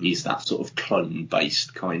is that sort of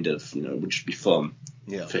clone-based kind of, it would just be fun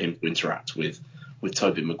for him to interact with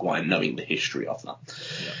Tobey Maguire, knowing the history of that.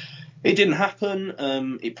 Yeah. It didn't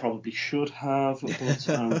happen. It probably should have, but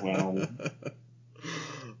oh well.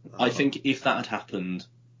 I think if that had happened,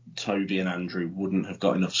 Toby and Andrew wouldn't have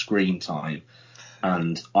got enough screen time,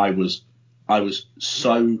 and I was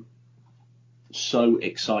so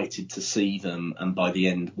excited to see them, and by the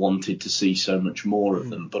end wanted to see so much more of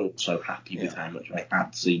them, but also happy with how much I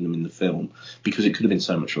had seen them in the film, because it could have been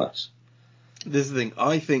so much less. This is the thing.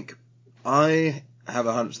 I think I have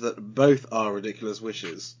a hunch that both our ridiculous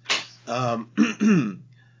wishes will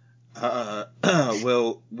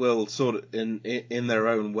sort of in their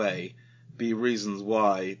own way be reasons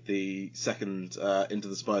why the second Into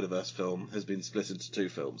the Spider-Verse film has been split into two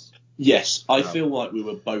films. Yes, I feel like we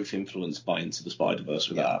were both influenced by Into the Spider-Verse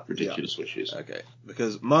with our ridiculous wishes. Okay,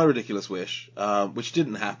 because my ridiculous wish, which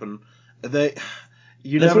didn't happen,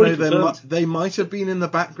 you never know, they might have been in the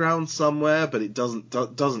background somewhere, but it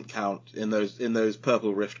doesn't count in those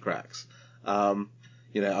purple rift cracks. I'm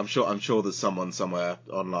sure there's someone somewhere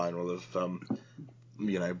online will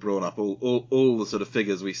have drawn up all the sort of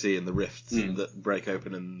figures we see in the rifts that break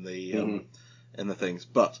open in the things.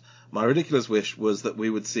 But my ridiculous wish was that we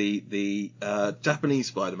would see the Japanese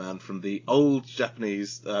Spider-Man from the old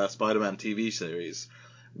Japanese Spider-Man TV series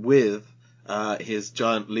with his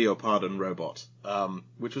giant Leopardon robot,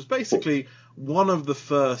 which was basically one of the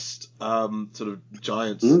first sort of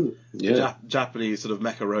giant Japanese sort of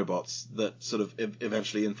mecha robots that sort of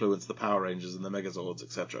eventually influenced the Power Rangers and the Megazords,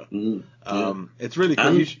 etc. It's really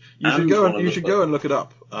cool. You should go and look it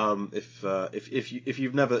up if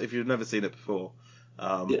you've never seen it before.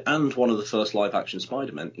 And one of the first live-action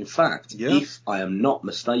Spider-Men. In fact, if I am not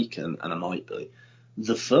mistaken, and I might be,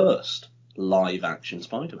 the first live-action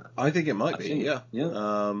Spider-Man. I think it might be.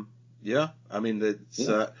 Yeah. I mean, it's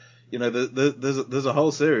there's a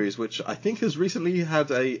whole series which I think has recently had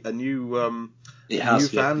a new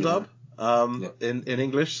fan dub in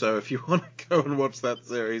English. So if you want to go and watch that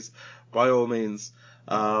series, by all means,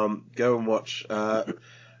 go and watch I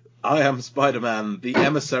Am Spider-Man, the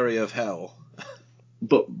Emissary of Hell.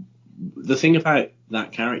 But the thing about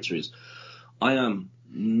that character is, I am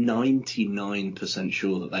 99%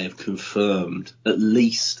 sure that they have confirmed at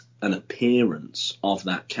least an appearance of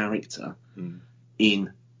that character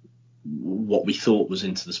in what we thought was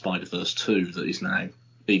Into the Spider-Verse 2 that is now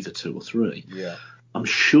either 2 or 3. Yeah. I'm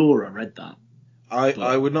sure I read that.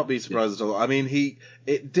 I would not be surprised at all. I mean,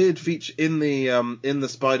 it did feature in the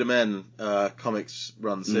Spider-Man comics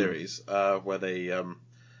run series where they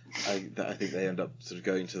I think they end up sort of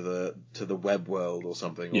going to the web world or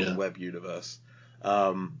something, or the web universe.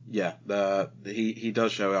 He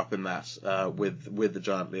does show up in that with the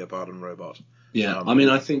giant Leopardon robot. Yeah,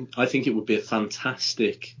 I think it would be a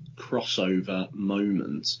fantastic crossover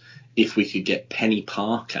moment if we could get Penny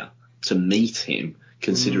Parker to meet him,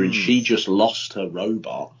 considering she just lost her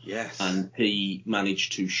robot, and he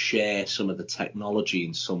managed to share some of the technology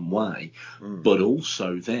in some way, but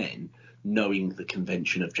also then knowing the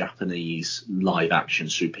convention of Japanese live-action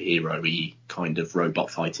superhero-y kind of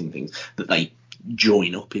robot fighting things, that they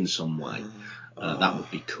join up in some way. That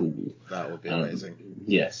would be cool. That would be amazing.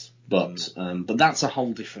 Yes, but that's a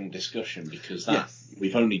whole different discussion, because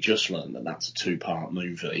we've only just learned that that's a 2-part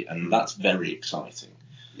movie, and that's very exciting.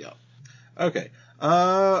 Yeah. Okay.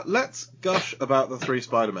 Let's gush about the 3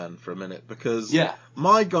 Spider-Men for a minute, because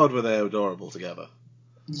my God, were they adorable together.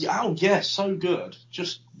 Oh, yeah, so good.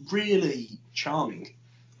 Just really charming.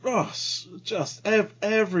 Ross, just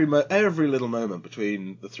every little moment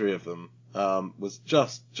between the three of them was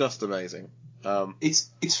just amazing.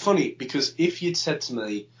 It's funny because if you'd said to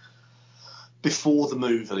me before the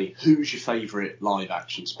movie, who's your favourite live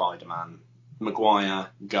action Spider-Man, Maguire,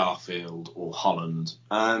 Garfield, or Holland?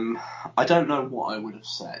 I don't know what I would have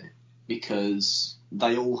said because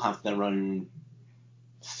they all have their own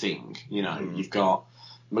thing. You know, you've got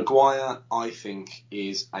Maguire. I think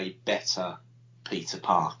is a better Peter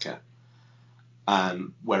Parker,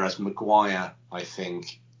 whereas Maguire,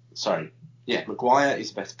 Maguire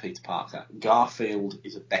is a better Peter Parker. Garfield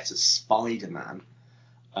is a better Spider-Man,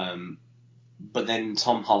 but then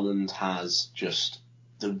Tom Holland has just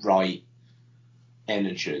the right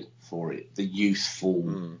energy for it, the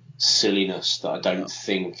youthful silliness that I don't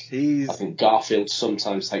think. I think Garfield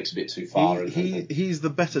sometimes takes a bit too far. He's the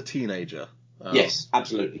better teenager. Yes,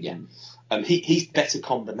 absolutely, yeah. He's better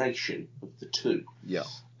combination of the two. Yeah.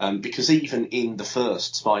 Because even in the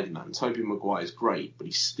first Spider-Man, Tobey Maguire's great, but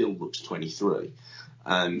he still looks 23.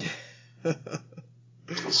 But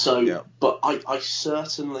I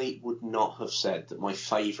certainly would not have said that my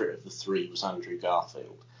favourite of the three was Andrew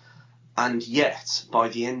Garfield. And yet, by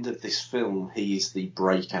the end of this film, he is the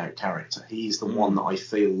breakout character. He is the one that I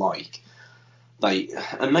feel like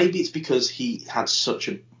and maybe it's because he had such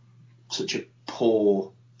a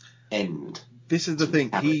poor end. This is the thing.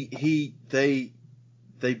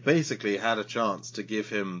 They basically had a chance to give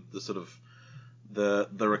him the sort of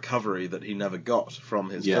the recovery that he never got from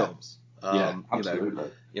his films.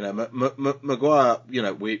 Absolutely. Maguire,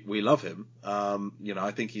 we love him.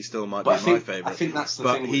 I think he still might be my favourite. I think that's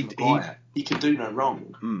the thing with Maguire. He can do no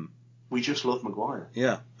wrong. We just love Maguire.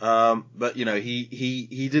 Yeah. But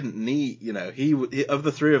he didn't need. He of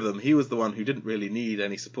the three of them, he was the one who didn't really need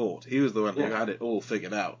any support. He was the one who had it all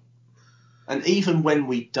figured out. And even when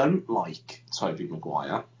we don't like Tobey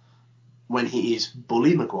Maguire, when he is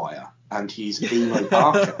Bully Maguire and he's Emo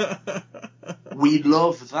Parker, we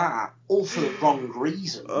love that, all for the wrong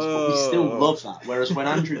reasons, but we still love that. Whereas when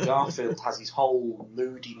Andrew Garfield has his whole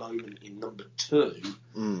moody moment in number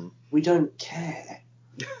 2, we don't care,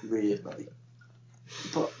 really.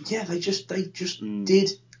 But yeah, they just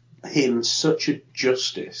did him such a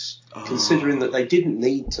justice, considering that they didn't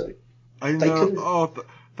need to. I know.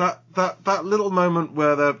 That little moment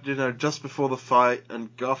where they're, just before the fight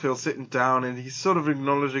and Garfield's sitting down and he's sort of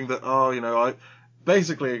acknowledging that,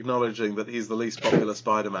 basically acknowledging that he's the least popular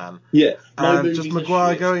Spider-Man. Yeah. And just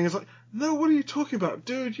Maguire going, it's like, no, what are you talking about?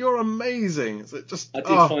 Dude, you're amazing.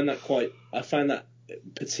 I found that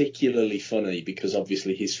particularly funny because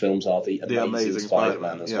obviously his films are the amazing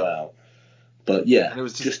Spider-Man as well. But yeah, it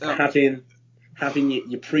was just having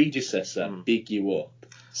your predecessor big you up,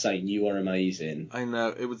 saying you are amazing. I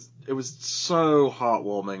know, it was so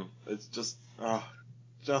heartwarming. It's just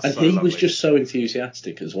and so he lovely. was just so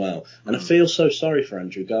enthusiastic as well. And I feel so sorry for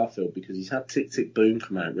Andrew Garfield because he's had Tick Tick Boom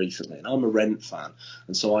come out recently, and I'm a Rent fan,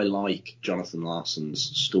 and so I like Jonathan Larson's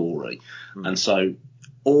story. And so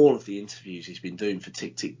all of the interviews he's been doing for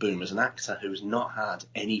Tick Tick Boom as an actor who has not had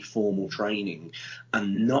any formal training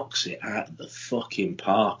and knocks it out of the fucking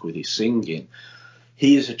park with his singing.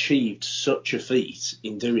 He has achieved such a feat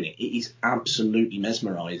in doing it. It is absolutely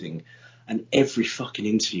mesmerising. And every fucking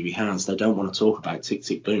interview he has, they don't want to talk about Tick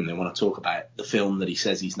Tick Boom. They want to talk about the film that he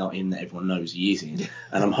says he's not in, that everyone knows he is in.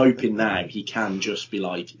 And I'm hoping now he can just be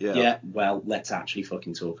like, well, let's actually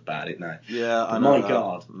fucking talk about it now. Yeah, but my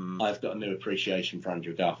God, I've got a new appreciation for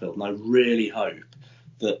Andrew Garfield. And I really hope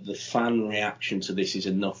that the fan reaction to this is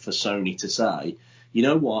enough for Sony to say, you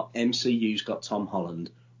know what, MCU's got Tom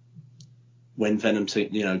Holland. When Venom,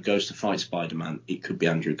 goes to fight Spider-Man, it could be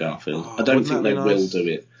Andrew Garfield. I don't think they will do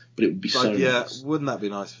it, but it would be so nice. Wouldn't that be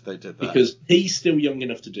nice if they did that? Because he's still young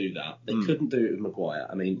enough to do that. They couldn't do it with Maguire.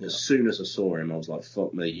 I mean, as soon as I saw him, I was like,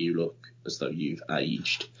 fuck me, you look as though you've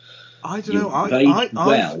aged. I don't know.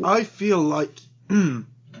 I feel like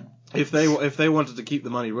if they wanted to keep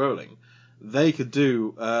the money rolling, they could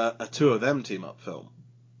do a two of them team up film.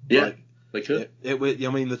 Yeah, they could.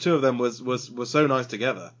 The two of them was so nice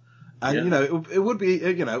together. And it would be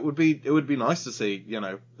nice to see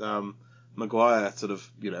Maguire sort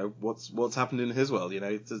of what's happened in his world. We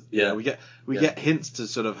get hints to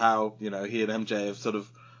sort of how he and MJ have sort of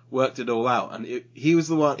worked it all out, and he's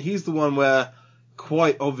the one where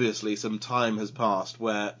quite obviously some time has passed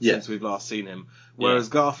since we've last seen him. Whereas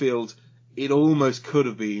Garfield, it almost could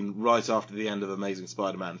have been right after the end of Amazing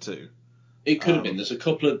Spider-Man 2. It could have been. There's a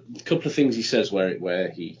couple of things he says where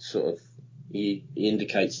he sort of he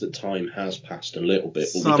indicates that time has passed a little bit,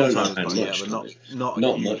 but we don't know how much. Yeah, but not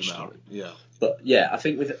a huge much amount. time. Yeah. But yeah, I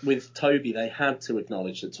think with Toby, they had to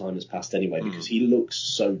acknowledge that time has passed anyway because he looks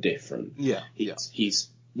so different. Yeah. He's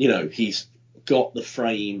got the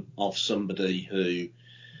frame of somebody who,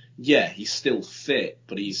 he's still fit,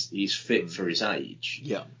 but he's fit for his age.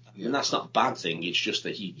 Yeah. And that's not a bad thing. It's just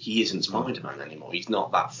that he isn't Spider-Man anymore. He's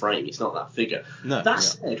not that frame. He's not that figure. No, that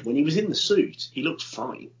said, when he was in the suit, he looked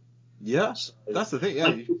fine. Yeah, so that's the thing.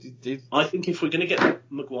 Yeah, I think if we're going to get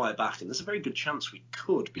Maguire back, and there's a very good chance we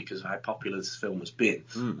could because of how popular this film has been,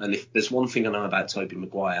 and if there's one thing I know about Tobey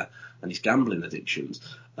Maguire and his gambling addictions,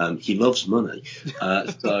 he loves money.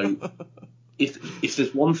 So if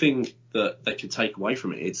there's one thing that they could take away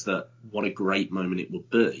from it, it's that what a great moment it would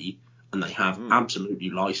be, and they have absolutely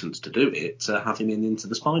license to do it, to have him into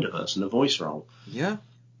the Spider-Verse in a voice role. Yeah.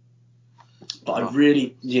 But I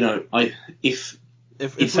really, If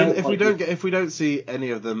we don't see any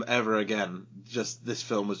of them ever again, just this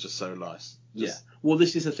film was just so nice. Well,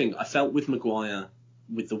 this is the thing. I felt with Maguire,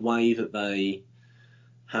 with the way that they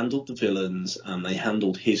handled the villains and they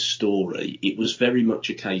handled his story, it was very much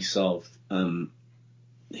a case of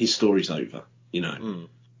his story's over.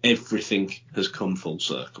 Everything has come full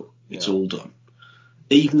circle. It's all done.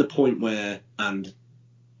 Even the point where, and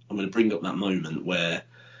I'm going to bring up that moment where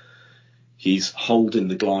he's holding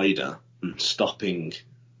the glider and stopping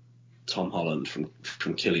Tom Holland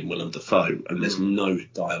from killing Willem Dafoe, and there's no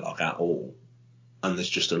dialogue at all, and there's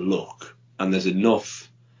just a look, and there's enough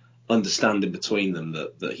understanding between them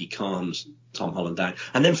that he calms Tom Holland down,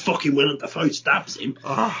 and then fucking Willem Dafoe stabs him.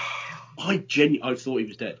 I thought he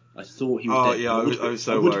was dead. I thought he was dead. Yeah, I was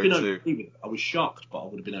so worried too. I was shocked, but I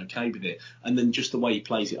would have been okay with it. And then just the way he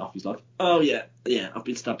plays it off, he's like, oh yeah, I've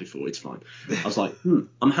been stabbed before, it's fine. I was like,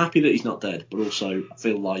 I'm happy that he's not dead, but also I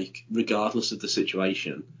feel like regardless of the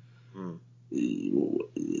situation,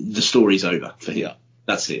 the story's over for him.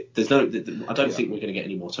 That's it. I don't think we're going to get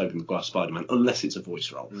any more Tobey Maguire Spider-Man unless it's a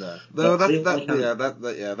voice role. No, that's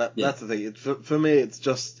the thing. For me, it's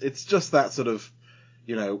just that sort of,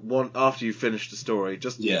 after you finish the story,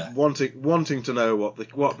 just wanting to know what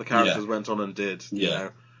the characters went on and did.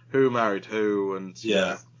 Who married who, and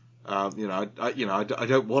I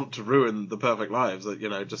don't want to ruin the perfect lives.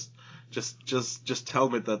 Just tell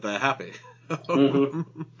me that they're happy.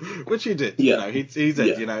 Which he did. He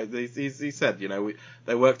did. He said,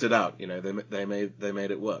 they worked it out. They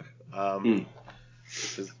made it work. But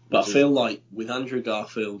I feel like with Andrew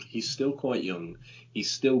Garfield, he's still quite young. He's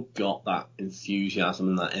still got that enthusiasm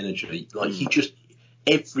and that energy. Like he just,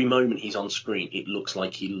 every moment he's on screen, it looks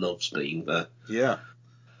like he loves being there. Yeah.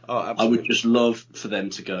 Oh, absolutely. I would just love for them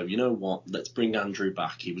to go, you know what, let's bring Andrew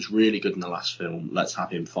back. He was really good in the last film. Let's have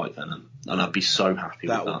him fight Venom. And I'd be so happy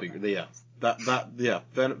with that. That would be,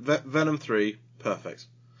 Venom 3, perfect.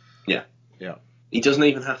 Yeah. Yeah. He doesn't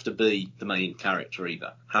even have to be the main character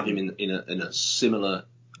either. Have him in a similar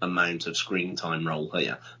amount of screen time role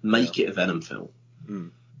here. Make it a Venom film.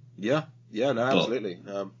 Yeah. Yeah, no, absolutely.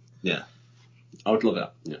 Yeah. I would love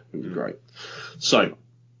that. Yeah, it would be great. So,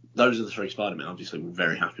 those are the three Spider-Men. Obviously, we're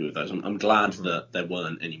very happy with those. I'm glad that there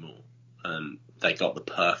weren't any more. They got the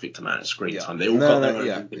perfect amount of screen time. They all got their own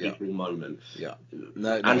individual moment. Yeah.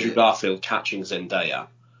 Andrew Garfield catching Zendaya,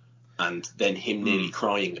 and then him nearly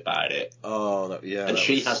crying about it. Oh, and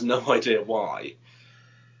she has no idea why.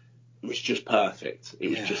 It was just perfect. It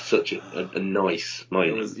was just such a nice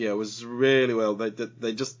moment. It was really well. They did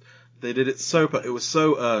it so. It was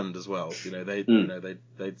so earned as well.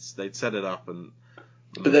 They'd set it up and.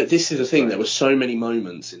 But this is the thing. There were so many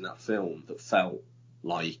moments in that film that felt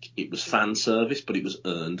like it was fan service, but it was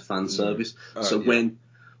earned fan service.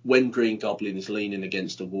 When Green Goblin is leaning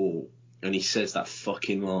against a wall and he says that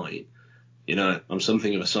fucking line, I'm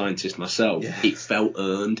something of a scientist myself. Yeah. It felt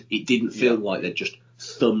earned. It didn't feel like they just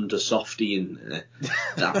thumbed a softie in there.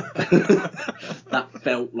 That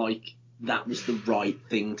felt like that was the right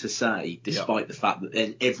thing to say, despite the fact that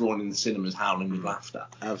then everyone in the cinema is howling with laughter.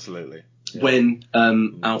 Absolutely. Yeah. When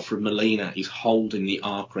Alfred Molina is holding the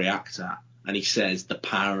arc reactor and he says, the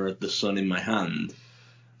power of the sun in my hand,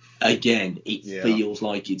 again, it feels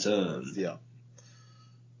like it's earned. Yeah.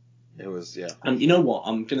 It was, And you know what?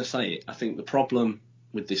 I'm going to say it. I think the problem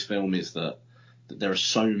with this film is that there are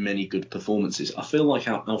so many good performances. I feel like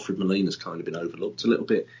Alfred Molina's kind of been overlooked a little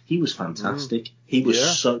bit. He was fantastic. He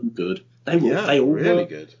was so good. They all really were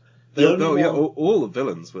good. All the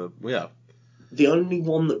villains were, The only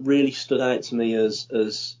one that really stood out to me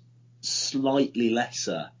as slightly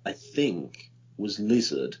lesser, I think, was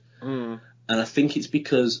Lizard. And I think it's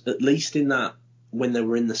because, at least in that, when they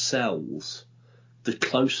were in the cells, the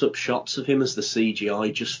close-up shots of him as the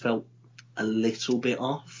CGI just felt a little bit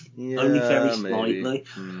off, Yeah, only very maybe. slightly.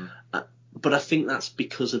 But I think that's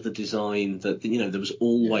because of the design that, there was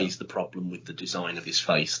always the problem with the design of his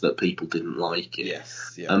face that people didn't like it.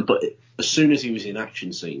 Yes, yeah. But as soon as he was in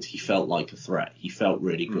action scenes, he felt like a threat. He felt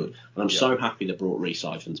really good. And I'm so happy they brought Rhys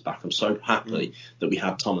Ifans back. I'm so happy that we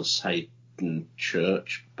had Thomas Hayden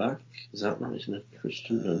Church back. Is that right? Isn't it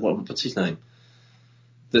Christian? No, what's his name?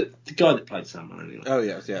 The guy that played Sandman anyway. Oh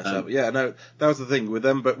yes, no, that was the thing with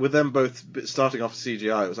them. But with them both starting off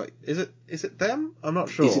CGI, it was like, is it them? I'm not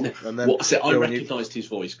sure. And then I recognised his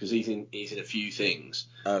voice because he's in a few things.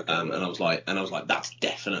 Okay, and I was like, that's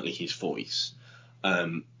definitely his voice.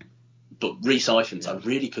 But Rhys Ifans, I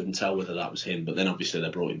really couldn't tell whether that was him. But then obviously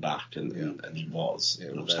they brought him back, and he was.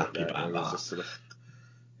 And I was happy about that. Sort of,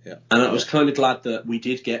 and I was kind of glad that we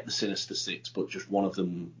did get the Sinister Six, but just one of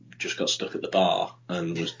them just got stuck at the bar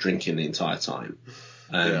and was drinking the entire time.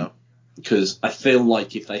 Because I feel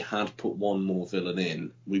like if they had put one more villain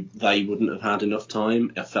in, they wouldn't have had enough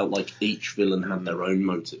time. I felt like each villain had their own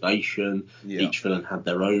motivation. Yeah. Each villain had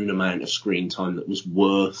their own amount of screen time that was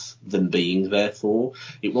worth them being there for.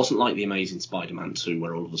 It wasn't like The Amazing Spider-Man 2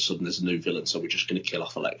 where all of a sudden there's a new villain, so we're just going to kill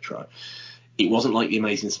off Electro. It wasn't like it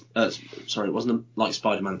wasn't like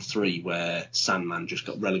Spider-Man 3 where Sandman just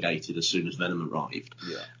got relegated as soon as Venom arrived.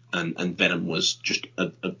 Yeah. And Venom was just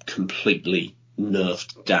a completely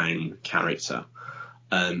nerfed down character.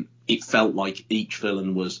 It felt like each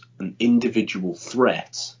villain was an individual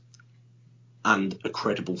threat and a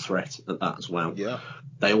credible threat at that as well. Yeah.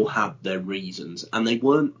 They all had their reasons, and they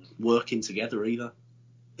weren't working together either.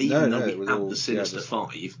 Even though we had the Sinister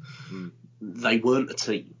Five, they weren't a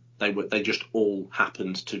team. They just all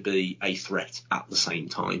happened to be a threat at the same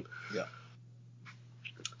time. Yeah.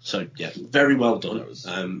 So yeah, very well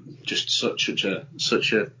done. Just such a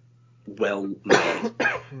well made,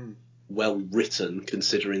 well written,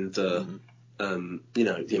 considering the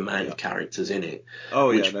the amount of characters in it. Oh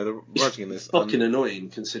yeah, no, the writing in this fucking annoying,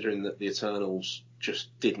 considering that the Eternals just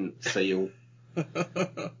didn't feel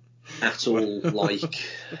at all like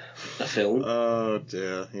a film. Oh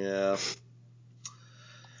dear, yeah.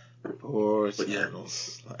 Poor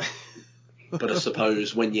Eternals. But I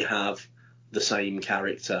suppose when you have the same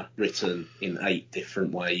character written in 8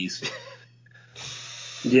 different ways.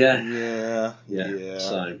 Yeah.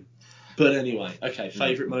 So, but anyway, okay.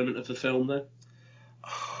 Favourite moment of the film, then?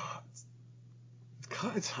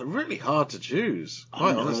 It's really hard to choose,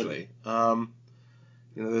 quite honestly.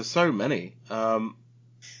 There's so many.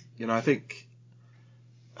 I think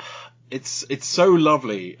it's so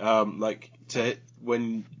lovely.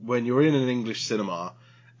 When you're in an English cinema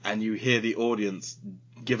and you hear the audience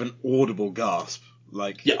give an audible gasp,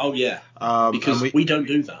 because we don't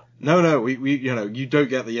do that. No, we you don't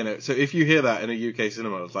get the So if you hear that in a UK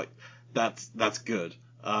cinema, it's like that's good.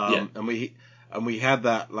 And we had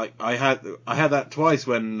that. I had that twice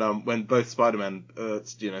when both Spider-Man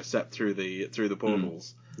stepped through the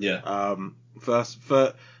portals. Yeah. First.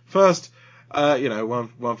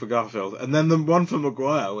 One for Garfield, and then the one for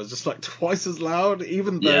Maguire was just like twice as loud,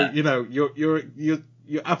 even though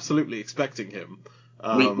you're absolutely expecting him.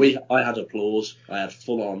 I had applause. I had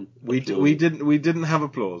full on. We didn't have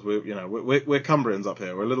applause. We're Cumbrians up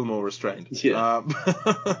here. We're a little more restrained. Yeah.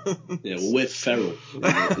 We're feral in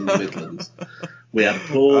the Midlands. We had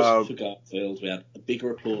applause for Garfield. We had a bigger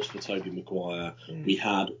applause for Tobey Maguire. We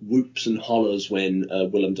had whoops and hollers when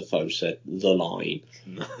Willem Dafoe said the line.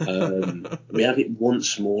 We had it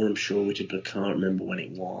once more, I'm sure we did, but I can't remember when it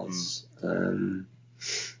was.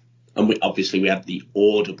 And we had the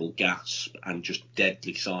audible gasp and just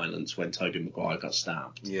deadly silence when Tobey Maguire got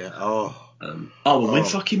stabbed. Yeah. When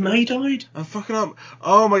fucking May died. I'm fucking up.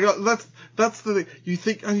 Oh my god, that's the thing. You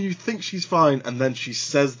think she's fine, and then she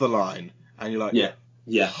says the line, and you're like,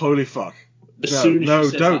 yeah. Holy fuck. Don't.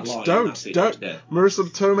 Marissa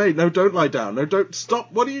Tomei, no, don't lie down. No, don't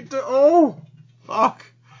stop. What do you do? Oh, fuck.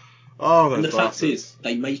 Oh, those And the bastards. fact is,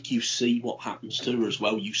 they make you see what happens to her as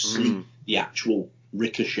well. You see the actual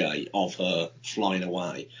ricochet of her flying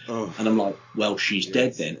away. Oh. And I'm like, well, she's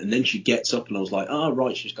dead then. And then she gets up and I was like,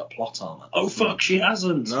 right, she's got plot armor. Oh, fuck, she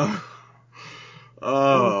hasn't. No.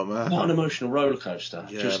 Oh, man. What an emotional roller coaster.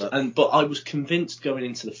 Yeah, but I was convinced going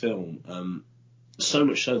into the film, so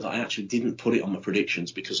much so that I actually didn't put it on my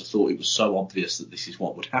predictions because I thought it was so obvious that this is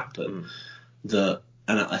what would happen.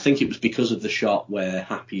 And I think it was because of the shot where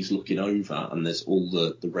Happy's looking over and there's all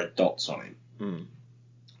the red dots on him.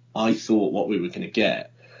 I thought what we were going to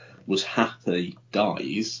get was Happy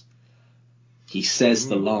dies, he says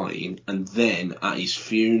the line, and then at his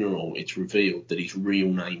funeral it's revealed that his real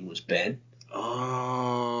name was Ben.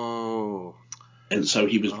 Oh. And so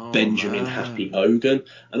he was Benjamin Happy Hogan.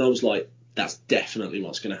 And I was like, that's definitely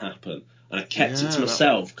what's going to happen. And I kept it Yeah, to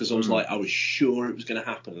myself because I was like, I was sure it was going to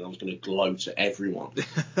happen and I was going to gloat at everyone.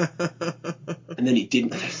 And then it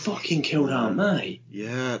didn't. They fucking killed Aunt May.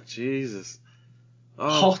 Yeah, Jesus.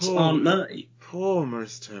 Hot Aunt May. Poor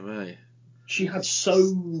Marissa Tomei. She had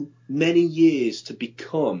so many years to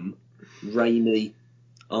become Rainy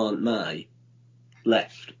Aunt May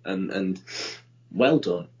left, and well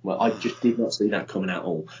done. Well, I just did not see that coming at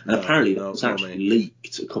all. And apparently that was actually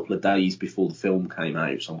leaked a couple of days before the film came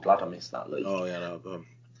out, so I'm glad I missed that leak. Oh, yeah,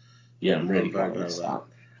 I'm really glad I missed that.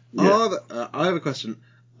 I have a question.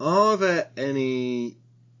 Are there any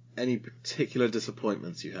particular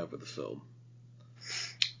disappointments you have with the film?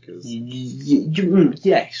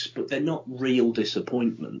 Yes, but they're not real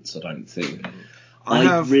disappointments, I don't think.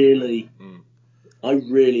 I really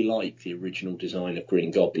like the original design of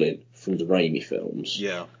Green Goblin from the Raimi films.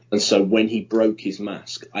 Yeah. And so when he broke his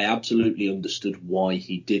mask, I absolutely understood why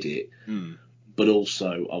he did it. But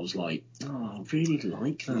also, I was like, I really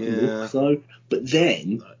like that look, though. But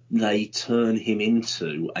then they turn him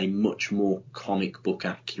into a much more comic book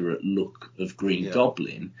accurate look of Green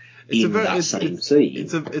Goblin in that same scene.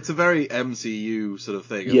 It's a very MCU sort of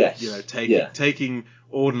thing. Yes. You know, taking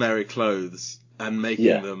ordinary clothes and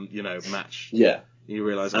making them, match. Yeah. You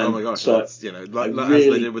realise, oh my gosh, so that's, like as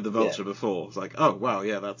they did with the Vulture before. It's like, oh wow,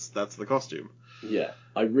 yeah, that's the costume. Yeah,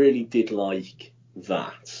 I really did like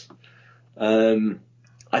that.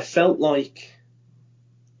 I felt like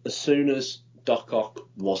as soon as Doc Ock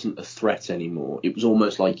wasn't a threat anymore, it was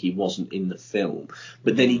almost like he wasn't in the film.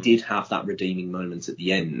 But then he did have that redeeming moment at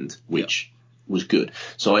the end, which was good.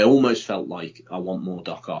 So I almost felt like I want more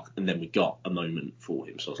Doc Ock, and then we got a moment for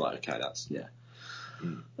him. So I was like, okay, that's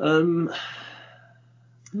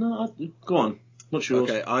No, go on. What's yours?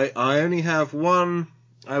 Okay, I only have one.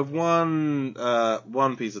 I have one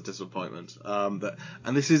piece of disappointment.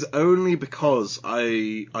 And this is only because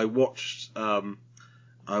I watched the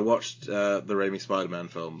Raimi Spider-Man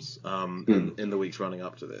films in the weeks running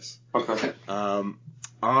up to this. Okay.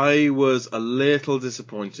 I was a little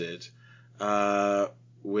disappointed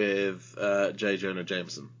with J. Jonah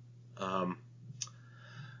Jameson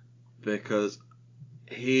because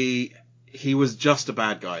he was just a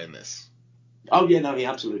bad guy in this. Oh yeah, no, he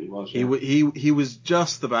absolutely was. Yeah. He was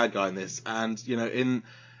just the bad guy in this, and in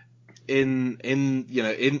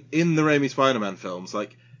the Raimi Spider-Man films,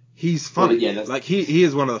 like he's funny. Well, like he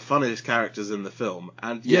is one of the funniest characters in the film,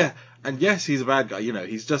 and and yes, he's a bad guy.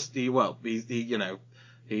 He's just he's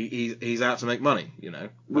out to make money.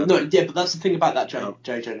 But that's the thing about that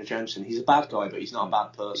J. Jonah Jameson. He's a bad guy, but he's not a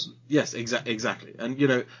bad person. Yes, exactly. And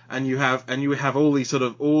you have all these sort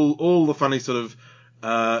of all the funny sort of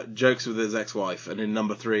jokes with his ex-wife, and in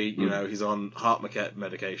number 3, he's on heart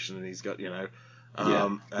medication, and he's got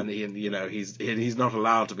and he's not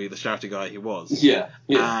allowed to be the shouty guy he was. Yeah.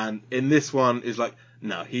 And in this one is like,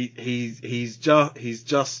 no, he's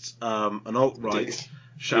just an alt-right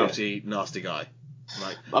shouty nasty guy.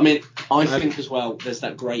 Like, I mean, I think as well, there's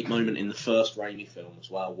that great moment in the first Raimi film as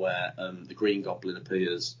well where the Green Goblin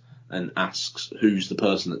appears and asks who's the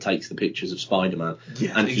person that takes the pictures of Spider-Man,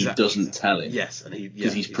 and he doesn't tell him. Yes, and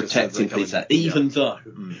because he's protecting Peter. Even though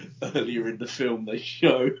earlier in the film they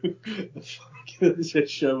show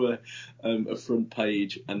a front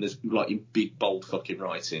page, and there's like in big bold fucking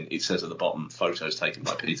writing, it says at the bottom, photos taken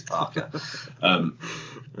by Peter Parker.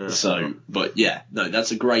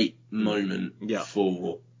 That's a great moment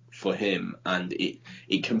for him, and it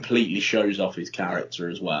completely shows off his character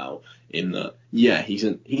as well. In that,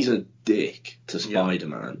 he's a dick to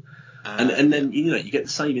Spider-Man, and then you get the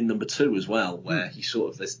same in number 2 as well, where he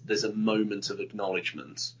sort of there's a moment of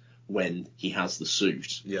acknowledgement when he has the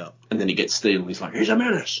suit, and then he gets Steel, and he's like, he's a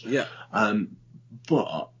menace,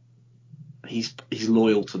 but he's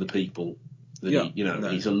loyal to the people.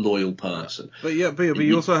 He's a loyal person. But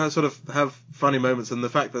you also have funny moments, and the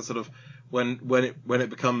fact that sort of when it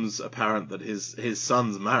becomes apparent that his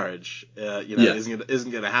son's marriage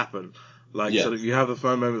isn't going to happen, sort of you have the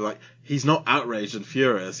fun moment like he's not outraged and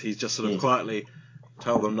furious, he's just sort of quietly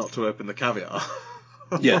tell them not to open the caviar.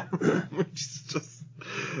 Which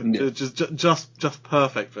is just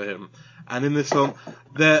perfect for him. And in this film,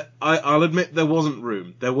 I'll admit there wasn't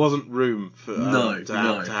room for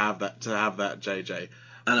to have that JJ.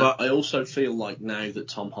 And I also feel like now that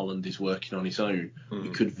Tom Holland is working on his own, we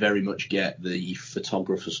could very much get the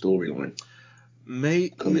photographer storyline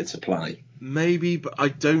come into play. Maybe, but I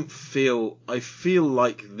don't feel. I feel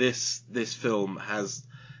like this film has,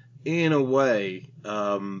 in a way,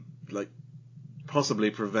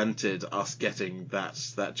 possibly prevented us getting that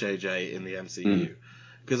JJ in the MCU.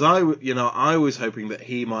 Because I was hoping that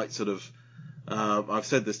he might sort of I've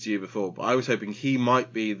said this to you before, but I was hoping he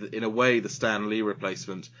might be, in a way, the Stan Lee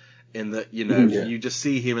replacement, in that, you just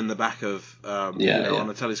see him in the back of, on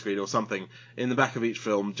a telescreen or something, in the back of each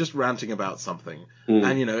film, just ranting about something.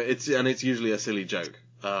 And, it's usually a silly joke,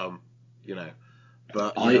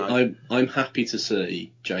 But I'm happy to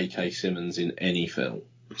see J.K. Simmons in any film.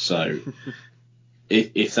 So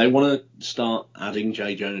if they want to start adding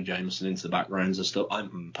J. Jonah Jameson into the backgrounds and stuff,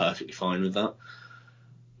 I'm perfectly fine with that.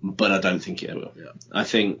 But I don't think it will. Yeah. I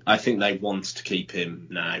think they want to keep him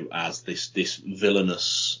now as this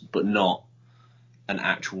villainous, but not an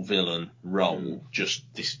actual villain role, just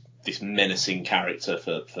this menacing character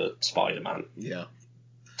for Spider-Man. Yeah.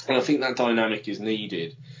 And I think that dynamic is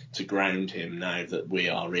needed to ground him now that we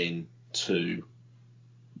are into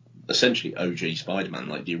essentially OG Spider-Man,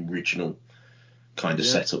 like the original kind of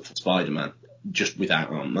setup for Spider-Man, just without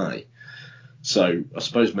Aunt May. So I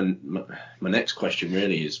suppose my next question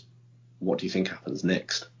really is, what do you think happens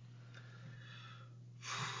next?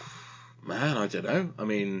 Man, I don't know. I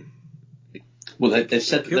mean... Well, they've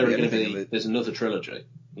said that there are going to be... There's another trilogy.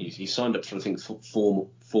 He signed up for, I think, four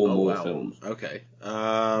more films. Okay.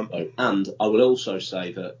 And I will also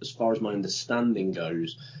say that, as far as my understanding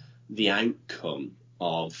goes, the outcome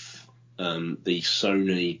of the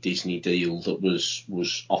Sony-Disney deal that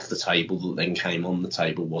was off the table that then came on the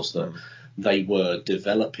table was that they were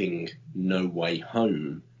developing No Way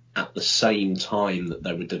Home at the same time that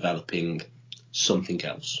they were developing something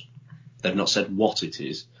else. They've not said what it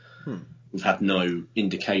is. We've had no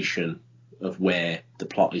indication of where the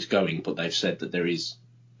plot is going, but they've said that there is,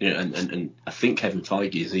 and I think Kevin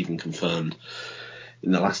Feige has even confirmed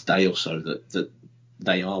in the last day or so that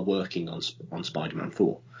they are working on Spider-Man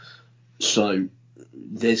 4. So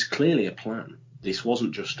there's clearly a plan. This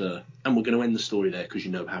wasn't just and we're going to end the story there because you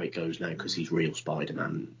know how it goes now because he's real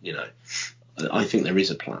Spider-Man, I think there is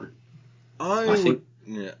a plan. I would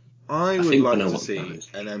like to see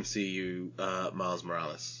an MCU Miles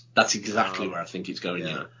Morales. That's exactly where I think it's going.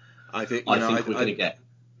 I think we're going to get.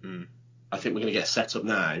 I think we're going to get set up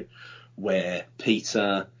now where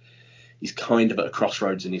Peter is kind of at a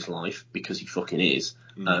crossroads in his life because he fucking is,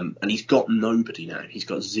 and he's got nobody now. He's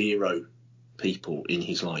got zero people in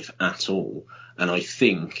his life at all, and I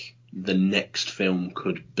think the next film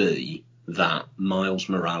could be that Miles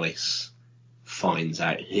Morales finds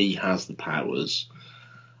out he has the powers.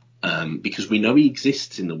 Because we know he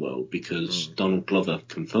exists in the world because Donald Glover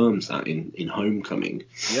confirms that in Homecoming.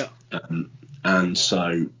 Yeah. And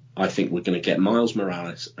so I think we're going to get Miles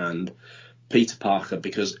Morales and Peter Parker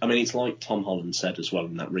because, it's like Tom Holland said as well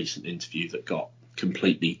in that recent interview that got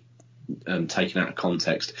completely taken out of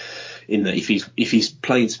context, in that if he's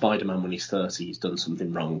playing Spider-Man when he's 30, he's done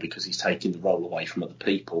something wrong because he's taking the role away from other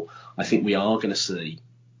people. I think we are going to see,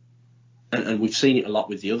 and we've seen it a lot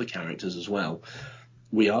with the other characters as well,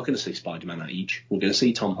 we are going to see Spider-Man age. We're going to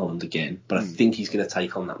see Tom Holland again, but I think he's going to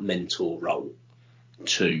take on that mentor role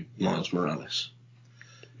to Miles Morales.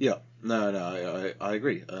 Yeah, no, I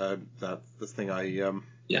agree. That's the thing. I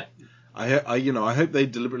hope they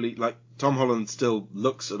deliberately, like Tom Holland still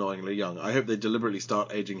looks annoyingly young. I hope they deliberately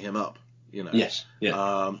start aging him up. Yes,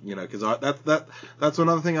 yeah. Because that's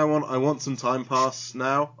another thing I want. I want some time pass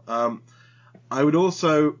now. I would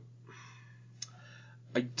also.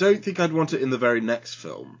 I don't think I'd want it in the very next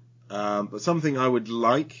film, but something I would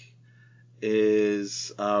like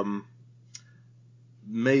is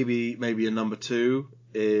maybe a number 2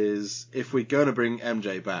 is if we're going to bring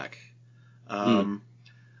MJ back,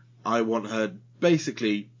 I want her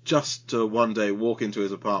basically just to one day walk into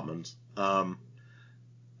his apartment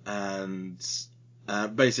and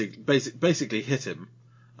basically hit him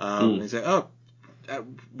and say, "Oh,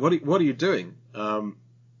 what are you doing?"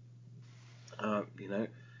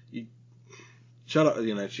 You shut up.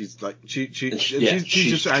 She's like she's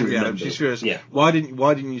just angry at him. She's furious. Yeah. Why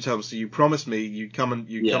didn't you tell me? So you promised me you'd come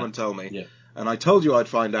and tell me. Yeah. And I told you I'd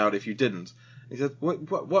find out if you didn't. He said,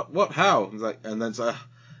 what, how? He's like, and then so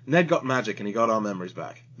Ned got magic and he got our memories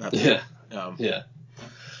back. That's it. Yeah.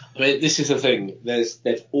 This is the thing. There's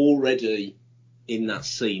already in that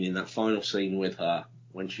scene, in that final scene with her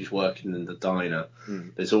when she's working in the diner,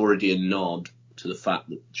 there's already a nod to the fact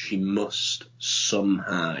that she must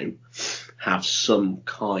somehow have some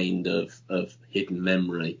kind of hidden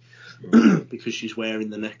memory because she's wearing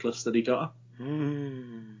the necklace that he got her.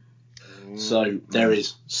 So there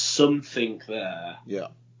is something there,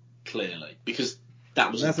 clearly, because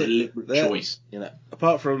that was a deliberate choice.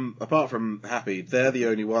 Apart from Happy, they're the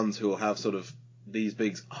only ones who will have sort of these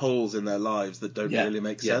big holes in their lives that don't really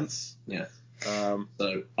make sense. Yeah.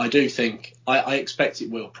 So I do think I expect it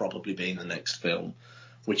will probably be in the next film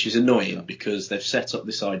which is annoying because they've set up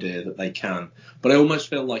this idea that they can. But I almost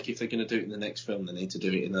feel like if they're going to do it in the next film, they need to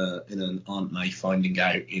do it in an Aunt May finding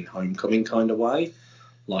out in Homecoming kind of way.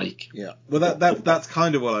 Like, well, that's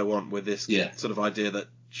kind of what I want with this sort of idea that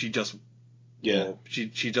she just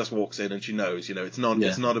she just walks in and she knows, it's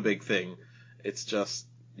not a big thing. It's just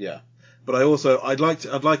But I'd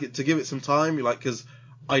like it to give it some time, because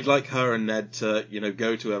I'd like her and Ned to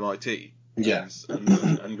go to MIT.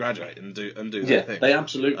 And graduate and do their thing. They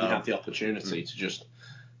absolutely have the opportunity to just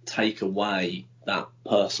take away that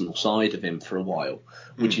personal side of him for a while,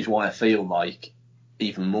 which is why I feel like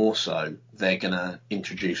even more so they're going to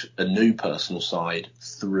introduce a new personal side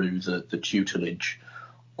through the tutelage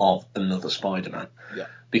of another Spider-Man. Yeah.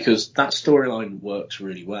 Because that storyline works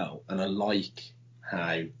really well, and I like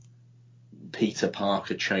how Peter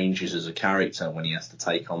Parker changes as a character when he has to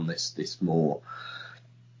take on this more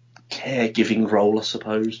caregiving role, I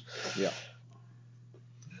suppose. Yeah.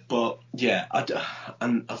 But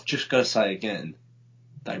and I've just got to say again,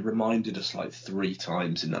 they reminded us like 3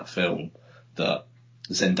 times in that film that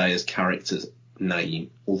Zendaya's character's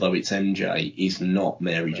name, although it's MJ, is not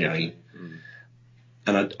Mary Jane.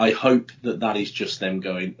 And I hope that is just them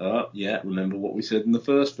going, remember what we said in the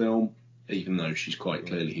first film, even though she's quite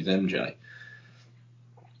clearly his MJ.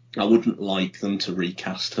 I wouldn't like them to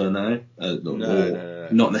recast her now. No.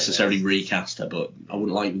 Not necessarily recast her, but I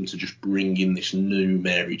wouldn't like them to just bring in this new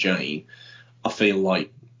Mary Jane. I feel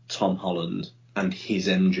like Tom Holland and his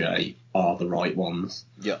MJ are the right ones.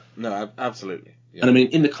 Yeah, no, absolutely. Yeah. And I mean,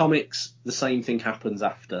 in the comics, the same thing happens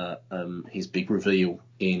after his big reveal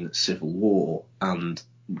in Civil War, and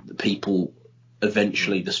people,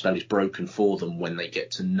 eventually the spell is broken for them when they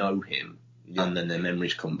get to know him, and then their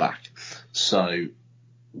memories come back. So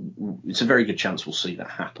it's a very good chance we'll see that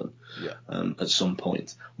happen at some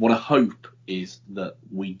point. What I hope is that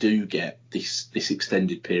we do get this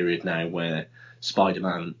extended period now where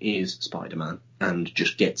Spider-Man is Spider-Man and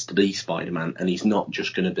just gets to be Spider-Man, and he's not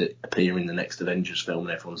just going to appear in the next Avengers film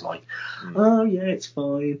and everyone's like, oh yeah, it's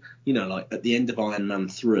fine. Like at the end of Iron Man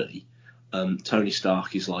 3, Tony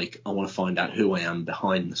Stark is like, I want to find out who I am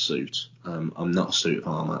behind the suit. I'm not a suit of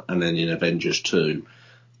armour. And then in Avengers 2,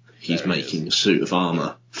 he's making a suit of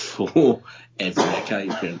armour for every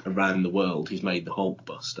occasion around the world. He's made the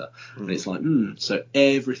Hulkbuster. And it's like, so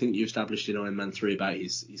everything you established in Iron Man 3 about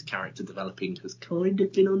his character developing has kind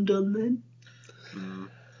of been undone then.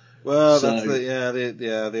 Well, that's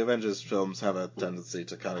the Avengers films have a tendency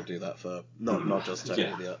to kind of do that for not just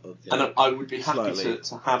Tony. And I would be happy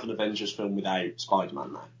to have an Avengers film without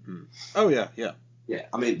Spider-Man now. Oh yeah. Yeah,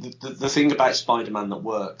 I mean, the thing about Spider-Man that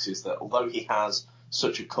works is that although he has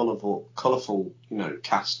such a colourful,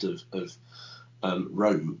 cast of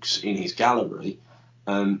rogues in his gallery,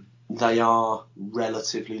 they are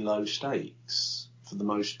relatively low stakes for the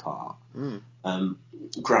most part.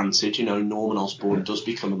 Granted, Norman Osborn does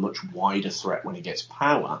become a much wider threat when he gets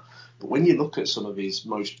power, but when you look at some of his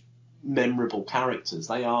most memorable characters,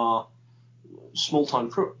 they are small-time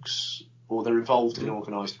crooks, or they're involved in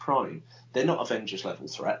organised crime. They're not Avengers-level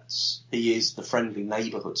threats. He is the friendly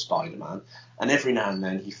neighbourhood Spider-Man, and every now and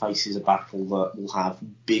then he faces a battle that will have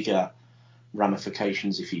bigger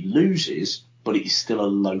ramifications if he loses, but it is still a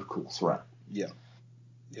local threat. Yeah.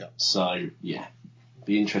 So,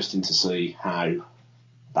 be interesting to see how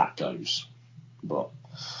that goes. But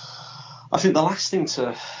I think the last thing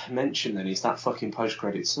to mention then is that fucking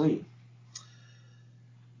post-credit scene.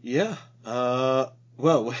 Yeah.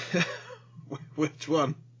 Well, which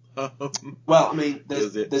one? Well, I mean,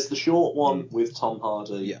 there's the short one with Tom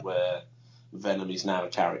Hardy where Venom is now a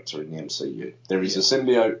character in the MCU. There is a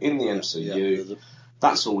symbiote in the MCU.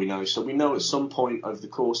 That's all we know. So we know at some point over the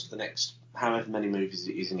course of the next however many movies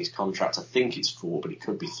it is in his contract, I think it's 4, but it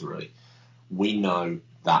could be 3, we know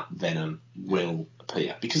that Venom will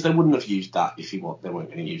appear. Because they wouldn't have used that if they weren't going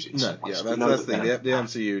to use it. No, that's the thing. The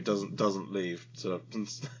MCU doesn't leave.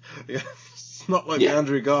 It's not like the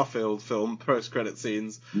Andrew Garfield film post-credit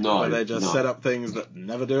scenes where they just set up things that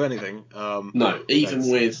never do anything. Even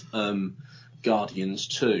with Guardians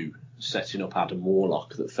 2 setting up Adam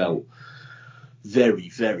Warlock that felt very,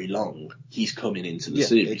 very long, he's coming into the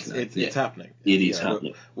series now. It's happening. It is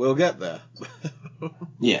happening. We'll get there.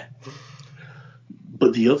 Yeah.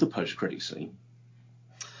 But the other post-credit scene...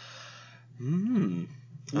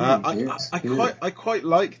 I quite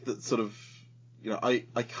like that sort of...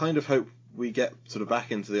 I kind of hope we get sort of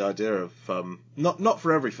back into the idea of... not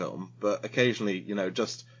for every film, but occasionally,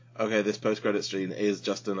 just... Okay, this post-credit scene is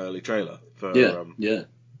just an early trailer. For,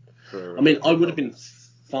 I mean, I would have been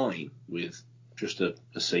fine with just a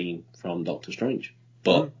scene from Doctor Strange.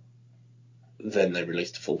 But then they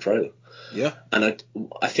released a full trailer. Yeah. And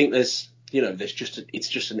I think there's it's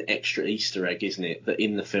just an extra Easter egg, isn't it? That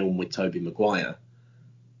in the film with Tobey Maguire,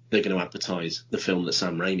 they're going to advertise the film that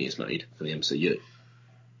Sam Raimi has made for the MCU.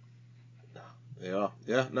 Yeah.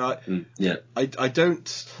 No, yeah. I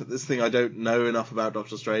don't know enough about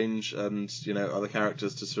Doctor Strange and other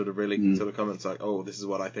characters to sort of really sort of comment like, oh, this is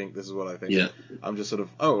what I think. Yeah. I'm just sort of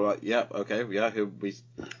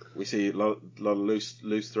we see a lot of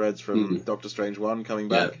loose threads from Doctor Strange 1 coming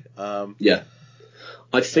back. Yeah.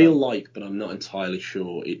 I feel like, but I'm not entirely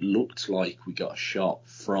sure. It looked like we got a shot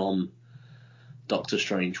from Doctor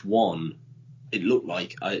Strange 1. It looked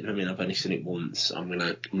like, I've only seen it once. I'm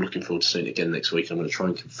looking forward to seeing it again next week. I'm going to try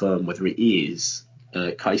and confirm whether it is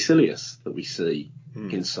Caecilius that we see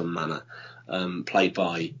in some manner, played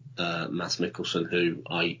by Mads Mikkelsen, who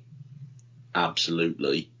I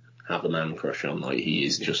absolutely have a man crush on. Like, he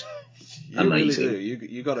is just amazing. Really do.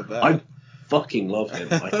 You got it bad. I fucking love him.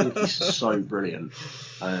 I think he's so brilliant.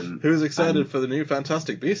 Who's excited for the new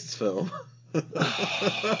Fantastic Beasts film?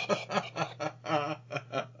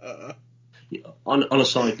 On a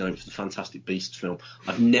side note for the Fantastic Beasts film,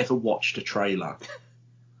 I've never watched a trailer,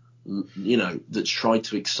 that's tried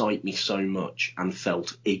to excite me so much and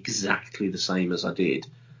felt exactly the same as I did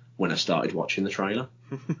when I started watching the trailer.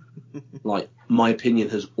 Like, my opinion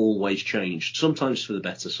has always changed, sometimes for the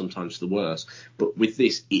better, sometimes for the worse. But with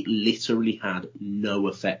this, it literally had no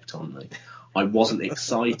effect on me. I wasn't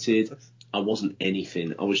excited. I wasn't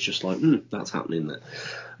anything. I was just like, that's happening there.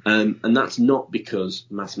 And that's not because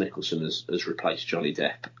Mads Mikkelsen has replaced Johnny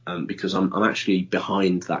Depp, because I'm actually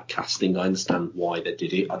behind that casting. I understand why they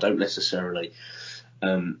did it. I don't necessarily,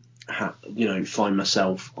 find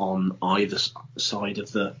myself on either side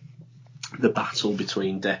of the battle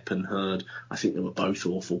between Depp and Heard. I think they were both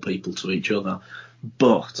awful people to each other.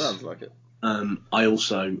 But sounds like it. I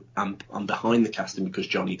also am behind the casting because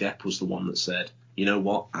Johnny Depp was the one that said, you know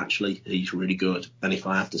what, actually, he's really good. And if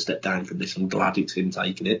I have to step down from this, I'm glad it's him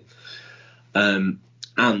taking it.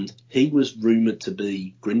 And he was rumoured to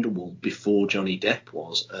be Grindelwald before Johnny Depp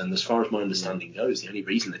was. And as far as my understanding goes, the only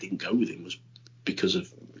reason they didn't go with him was because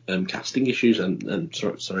of casting issues and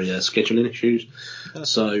scheduling issues.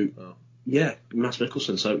 So, yeah, Mads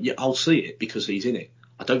Mikkelsen. So, yeah, I'll see it because he's in it.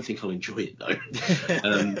 I don't think I'll enjoy it, though.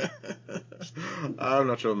 I'm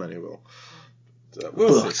not sure many will.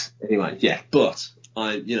 Anyway, yeah, but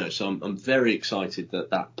I'm very excited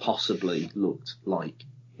that possibly looked like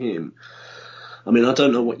him. I mean, I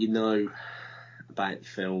don't know what you know about the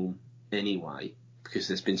film anyway, because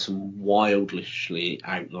there's been some wildly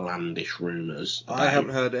outlandish rumours. I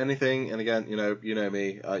haven't heard anything, and again, you know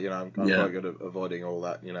me, I'm quite good at avoiding all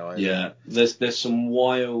that. There's some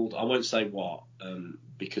wild. I won't say what,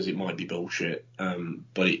 because it might be bullshit,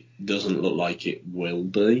 but it doesn't look like it will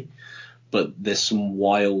be. But there's some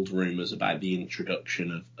wild rumours about the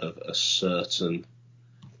introduction of a certain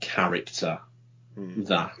character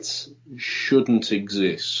that shouldn't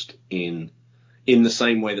exist in the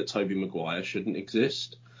same way that Tobey Maguire shouldn't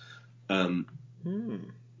exist. A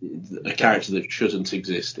character that shouldn't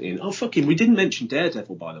exist in... Oh, fucking, we didn't mention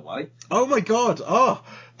Daredevil, by the way. Oh, my God.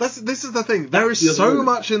 This is the thing. There is so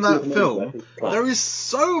much in that film. There is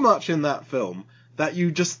so much in that film that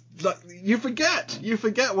you just... you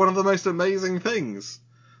forget one of the most amazing things.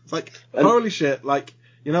 It's like, holy shit, like,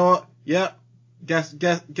 you know what? Yeah, guess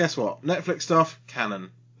what? Netflix stuff,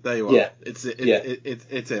 canon. There you are. Yeah. It's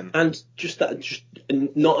in. And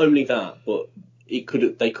not only that, but they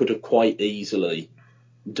could have quite easily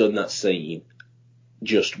done that scene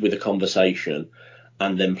just with a conversation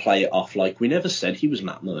and then play it off like we never said he was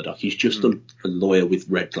Matt Murdock. He's just a lawyer with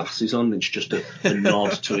red glasses on. It's just a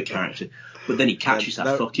nod to a character. But then he catches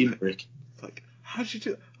that fucking brick. Like, how did you do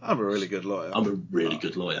that? I'm a really good lawyer. I'm a really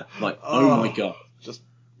good lawyer. Like, oh my God. Just,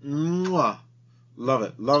 mwah. Love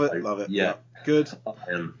it. Yeah. Good.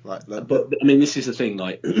 But, I mean, this is the thing,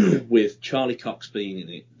 like, with Charlie Cox being in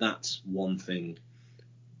it, that's one thing.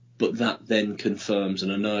 But that then confirms,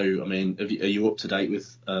 and I know, I mean, are you up to date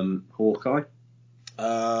with Hawkeye?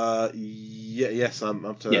 Yes, I'm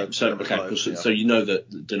up to. Yeah, so you know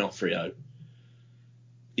that D'Onofrio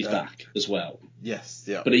is back as well. Yes,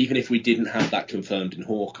 yeah. But even if we didn't have that confirmed in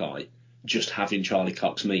Hawkeye, just having Charlie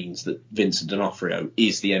Cox means that Vincent D'Onofrio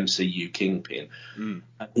is the MCU kingpin. And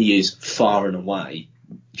he is far and away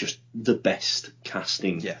just the best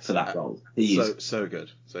casting for that role. He is so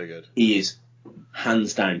good. He is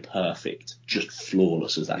hands down perfect, just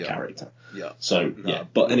flawless as that character. Yeah. So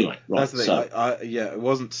but anyway, right. That's the thing. So, it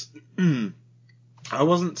wasn't.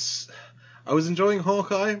 I was enjoying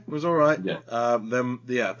Hawkeye. It was all right. Yeah.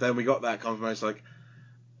 Then we got that confirmation. Like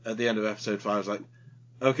at the end of episode 5, I was like,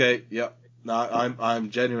 okay, No, I'm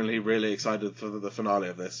genuinely really excited for the finale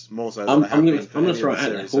of this, more so than I have been for any of the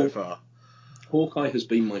series so far. Hawkeye has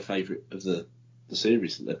been my favourite of the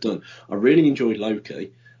series that they've done. I really enjoyed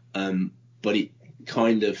Loki, but it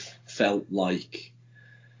kind of felt like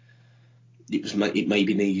it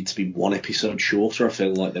maybe needed to be one episode shorter. I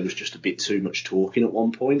feel like there was just a bit too much talking at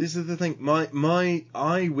one point. This is the thing.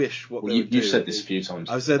 I wish what they would do. You've said this a few times.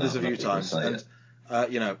 I've said this a few times, and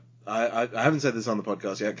I haven't said this on the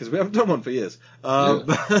podcast yet because we haven't done one for years. I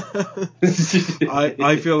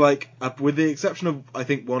feel like, with the exception of I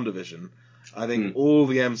think WandaVision, I think all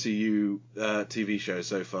the MCU TV shows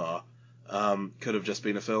so far could have just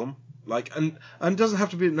been a film. Like, and it doesn't have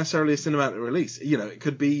to be necessarily a cinematic release. It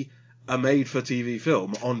could be a made-for-TV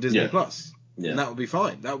film on Disney Plus, and that would be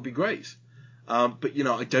fine. That would be great. But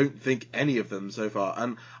I don't think any of them so far.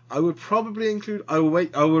 And I would probably include. I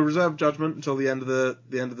will reserve judgment until the end of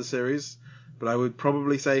the series. But I would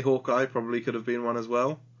probably say Hawkeye probably could have been one as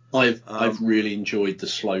well. I've really enjoyed the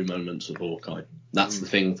slow moments of Hawkeye. That's the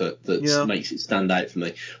thing that makes it stand out for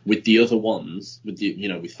me. With the other ones, with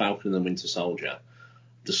Falcon and the Winter Soldier,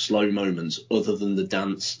 the slow moments, other than the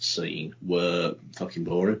dance scene, were fucking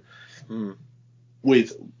boring.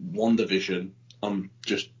 With WandaVision, I'm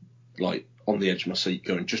just like on the edge of my seat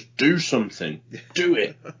going, just do something. Do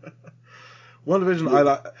it. WandaVision, I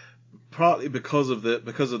like partly because of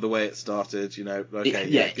the way it started,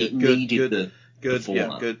 okay. It needed the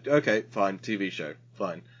format. Good. Okay, fine, TV show.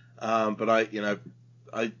 Fine. But I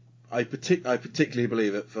particularly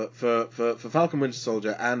believe it for Falcon Winter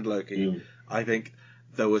Soldier and Loki. I think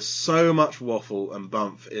there was so much waffle and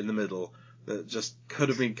bump in the middle that just could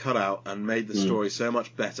have been cut out and made the story so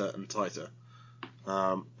much better and tighter.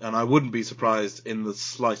 And I wouldn't be surprised in the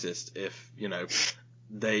slightest if,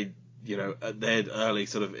 they'd early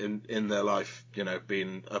sort of in their life,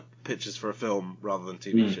 been pitches for a film rather than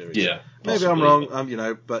TV series. Yeah. Maybe I'm wrong,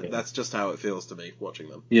 but that's just how it feels to me watching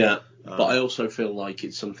them. Yeah. But I also feel like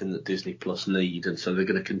it's something that Disney Plus need, and so they're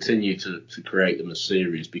going to continue to create them as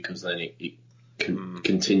series because then it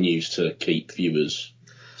continues to keep viewers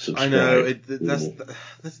subscribed. I know. This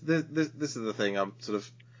is the thing. I'm sort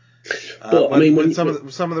of. When some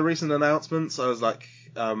of the recent announcements, I was like,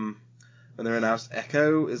 when they announced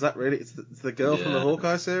Echo, is that really? It's the girl from the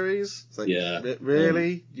Hawkeye series. It's like,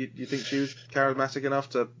 really? You think she was charismatic enough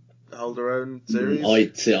to hold her own series?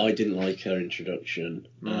 I didn't like her introduction.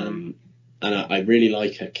 And I really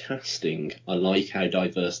like her casting. I like how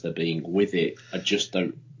diverse they're being with it. I just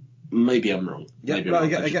don't. Maybe I'm wrong. Yeah, maybe but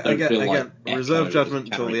again, reserve judgment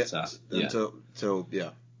until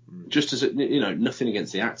Just as nothing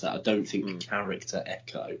against the actor, I don't think the character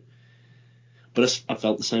Echo. But I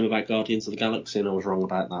felt the same about Guardians of the Galaxy, and I was wrong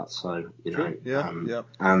about that. So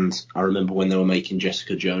And I remember when they were making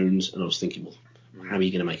Jessica Jones, and I was thinking, well, how are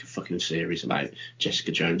you going to make a fucking series about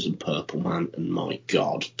Jessica Jones and Purple Man? And my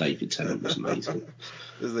God, David Tennant was amazing.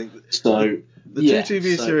 So the two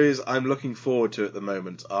TV series I'm looking forward to at the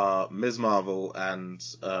moment are Ms. Marvel and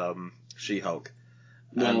She-Hulk.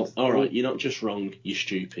 Well, all right, you're not just wrong, you're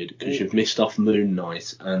stupid, because you've missed off Moon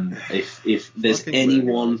Knight. And if there's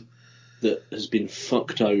anyone that has been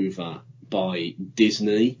fucked over by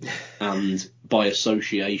Disney and by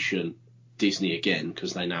association Disney again,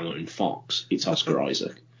 because they now own Fox, it's Oscar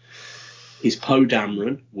Isaac. His Poe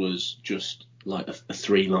Dameron was just like a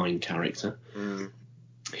 3-line character.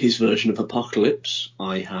 His version of Apocalypse,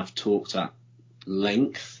 I have talked at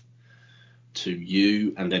length to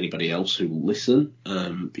you and anybody else who will listen,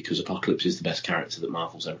 because Apocalypse is the best character that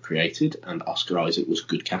Marvel's ever created, and Oscar Isaac was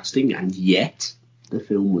good casting, and yet the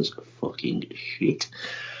film was fucking shit.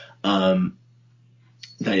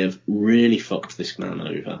 They have really fucked this man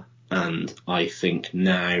over, and I think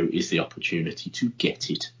now is the opportunity to get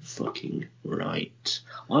it fucking right.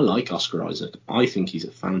 I like Oscar Isaac. I think he's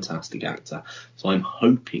a fantastic actor. So I'm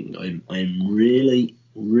hoping, I'm really,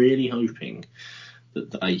 really hoping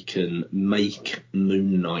that they can make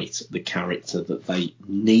Moon Knight the character that they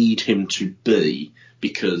need him to be,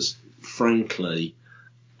 because frankly,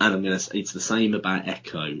 and I'm going to say it's the same about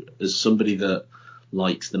Echo, as somebody that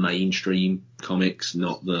likes the mainstream comics,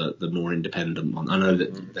 not the more independent one. I know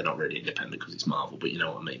that they're not really independent because it's Marvel, but you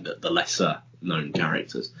know what I mean, the lesser known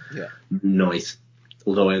characters. Yeah. Nice.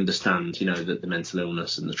 Although I understand, that the mental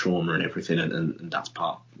illness and the trauma and everything, and that's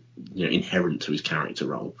part, inherent to his character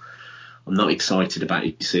role. I'm not excited about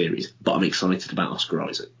his series, but I'm excited about Oscar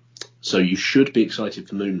Isaac. So you should be excited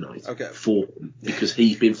for Moon Knight for him, because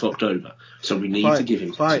he's been fucked over. So we need to give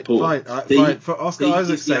him support. Fine. For Oscar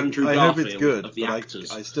Isaac's sake, I hope it's good. But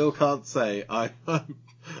I still can't say I'm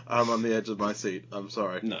on the edge of my seat. I'm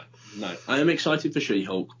sorry. No. I am excited for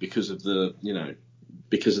She-Hulk because of the,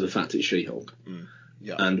 because of the fact it's She-Hulk.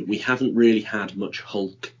 Yeah. And we haven't really had much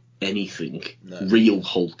Hulk anything, No. real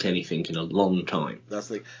Hulk anything in a long time. That's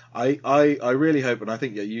the thing. I really hope, and I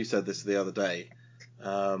think you said this the other day.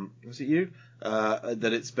 Was it you?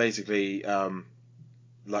 That it's basically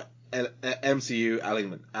like MCU Ally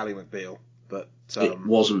McBeal, but It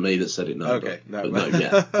wasn't me that said it. No. Okay, but no,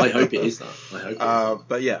 yeah. I hope it is that. I hope. It is that.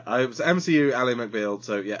 But yeah, I was MCU Ally McBeal.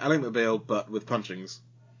 So yeah, Ally McBeal, but with punchings.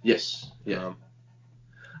 Yes. Yeah.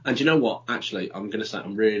 And you know what? Actually, I'm going to say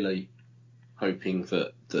I'm really hoping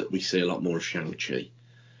that we see a lot more of Shang-Chi.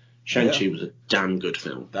 Shang-Chi was a damn good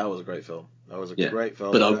film. That was a great film. Great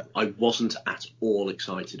film. But I wasn't at all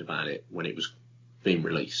excited about it when it was being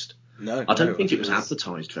released. No. I don't think it was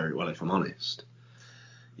advertised very well, if I'm honest.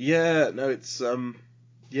 Yeah, no, it's the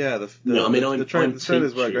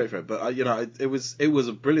trailers were great for it, but it was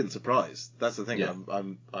a brilliant surprise. That's the thing. Yeah.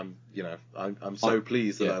 I'm so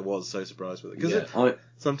pleased that I was so surprised with it, because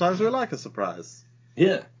sometimes we like a surprise.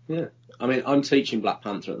 Yeah, yeah. I mean, I'm teaching Black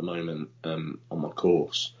Panther at the moment on my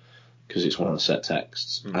course because it's one of the set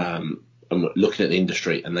texts. And we're looking at the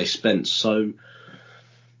industry, and they spent so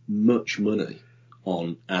much money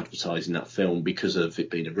on advertising that film because of it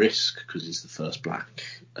being a risk, because it's the first black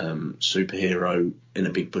superhero in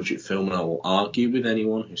a big budget film, and I will argue with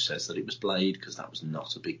anyone who says that it was Blade, because that was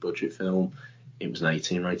not a big budget film. It was an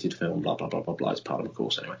 18 rated film, blah blah blah blah blah. It's part of the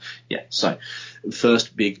course anyway. Yeah, so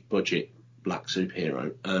first big budget black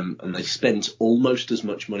superhero, and they spent almost as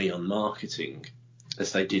much money on marketing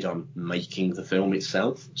as they did on making the film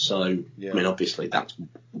itself. So, I mean, obviously that's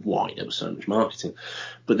why there was so much marketing.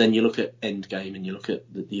 But then you look at Endgame, and you look at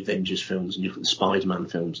the Avengers films, and you look at the Spider-Man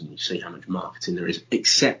films, and you see how much marketing there is,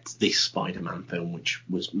 except this Spider-Man film, which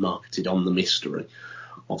was marketed on the mystery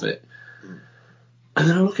of it. And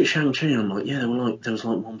then I look at Shang-Chi, and I'm like, yeah, there was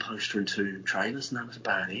one poster and 2 trailers, and that was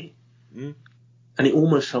about it. And it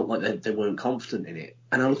almost felt like they weren't confident in it.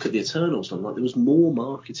 And I look at the Eternals, and I'm like, there was more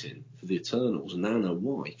marketing for the Eternals, and now I know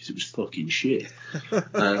why, because it was fucking shit.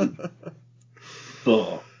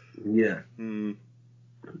 But yeah,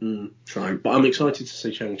 trying. But I'm excited to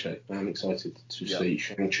see Shang-Chi. I'm excited to see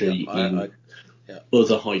Shang-Chi in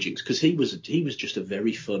other hijinks, because he was just a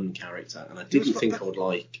very fun character, and I didn't think I would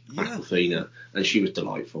like Awkwafina, and she was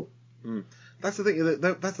delightful. That's the thing.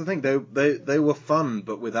 That's the thing. They were fun,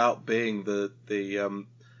 but without being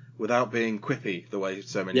without being quippy the way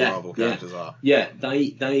so many Marvel characters are. Yeah,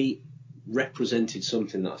 they represented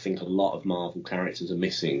something that I think a lot of Marvel characters are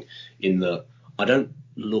missing. In that, I don't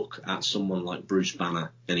look at someone like Bruce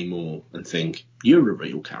Banner anymore and think, you're a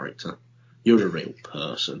real character, you're a real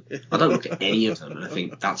person. I don't look at any of them and I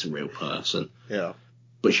think that's a real person. Yeah.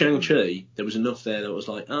 But Shang-Chi, there was enough there that was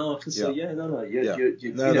like, oh, I can see,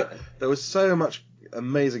 there was so much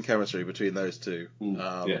amazing chemistry between those two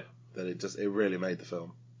that it really made the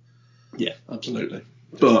film. Yeah, absolutely.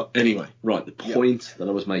 But anyway, right, the point that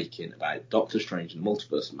I was making about Doctor Strange and the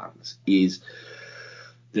Multiverse of Madness is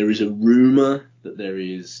there is a rumour that there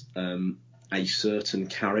is a certain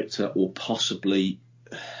character, or possibly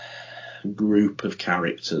group of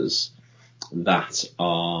characters, that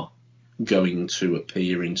are going to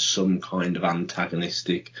appear in some kind of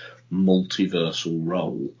antagonistic multiversal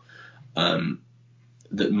role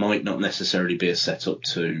that might not necessarily be a setup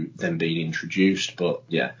to them being introduced, but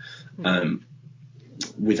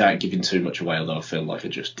without giving too much away, although I feel like I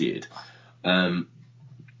just did. It's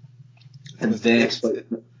Mr.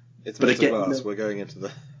 Glass. We're going into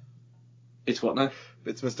the. It's what now?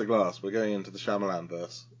 It's Mr. Glass. We're going into the Shyamalan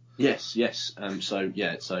verse. Yes.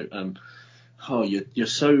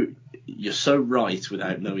 You're so right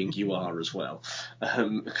without knowing you are as well.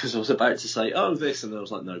 Because I was about to say, oh, this, and I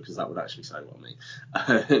was like, no, because that would actually say what I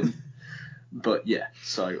mean. But yeah,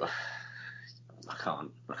 so I can't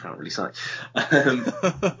really say.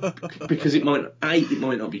 Because it might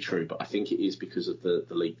not be true, but I think it is because of the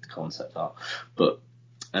leaked concept art. But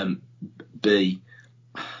B,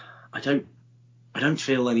 I don't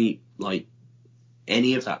feel any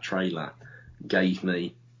of that trailer gave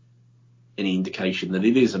me any indication that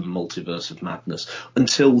it is a multiverse of madness.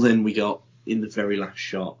 Until then, we got, in the very last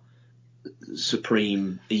shot,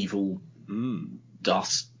 Supreme Evil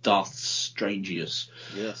Darth Strangius,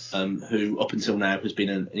 who up until now has been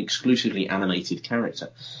an exclusively animated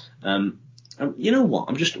character. You know what?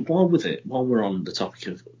 while we're on the topic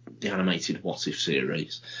of the animated What If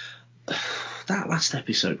series, that last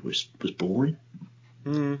episode was boring.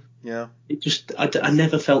 Yeah. It just, I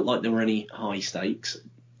never felt like there were any high stakes,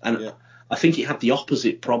 and I think it had the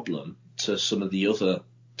opposite problem to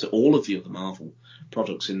all of the other Marvel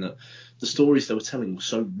products, in that the stories they were telling were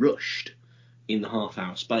so rushed in the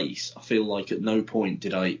half-hour space, I feel like at no point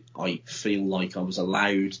did I feel like I was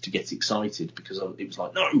allowed to get excited, because it was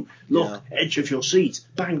like, no, look, edge of your seat,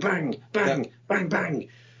 bang, bang, bang, bang, bang.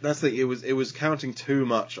 That's the thing. It was counting too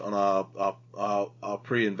much on our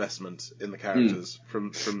pre-investment in the characters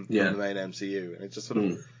from the main MCU, and it just sort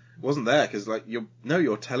of wasn't there, because like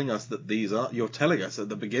you're telling us that you're telling us at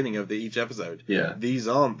the beginning of each episode, these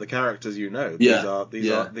aren't the characters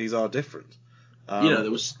these are different.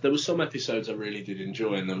 There was some episodes I really did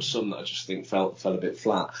enjoy, and there was some that I just think fell a bit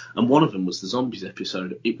flat. And one of them was the zombies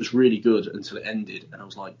episode. It was really good until it ended, and I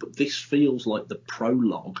was like, but this feels like the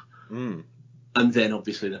prologue. And then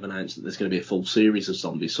obviously they've announced that there's going to be a full series of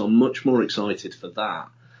zombies, so I'm much more excited for that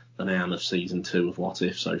than I am of season 2 of What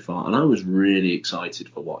If so far. And I was really excited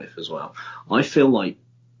for What If as well. I feel like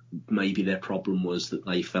maybe their problem was that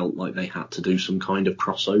they felt like they had to do some kind of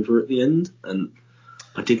crossover at the end, and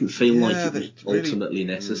I didn't feel like it was ultimately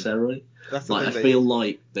necessary. I feel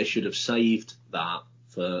like they should have saved that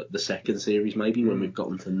for the second series, maybe, when we've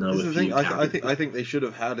gotten to know a few characters. I think they should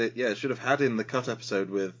have had it. Yeah, should have had in the cut episode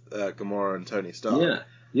with Gamora and Tony Stark.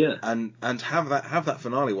 Yeah. And have that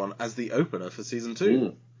finale one as the opener for season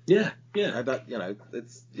 2. Yeah. And that,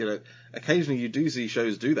 it's occasionally you do see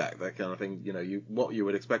shows do that kind of thing. What you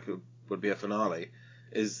would expect would be a finale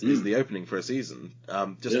is the opening for a season.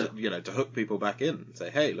 To hook people back in and say,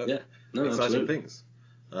 hey, look, exciting absolutely. things.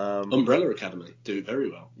 Umbrella Academy do it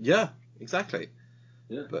very well. Yeah, exactly.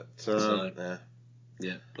 Yeah. But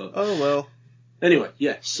but oh well.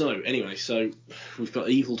 So we've got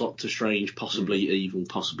evil Doctor Strange, possibly evil,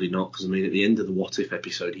 possibly not, because I mean at the end of the What If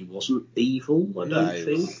episode he wasn't evil, I don't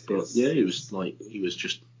think. He was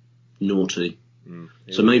just naughty.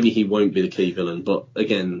 So maybe he won't be the key villain, but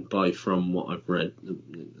again, from what I've read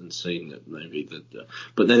and seen, that maybe that.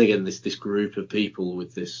 But then again, this group of people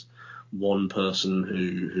with this one person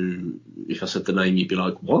who, if I said the name, you'd be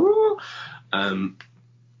like, what?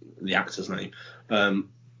 The actor's name.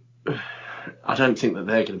 I don't think that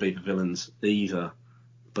they're going to be the villains either,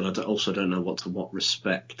 but I also don't know what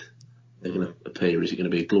respect they're going to appear. Is it going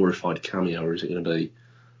to be a glorified cameo, or is it going to be?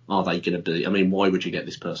 Are they going to be? I mean, why would you get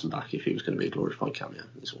this person back if he was going to be a glorified cameo?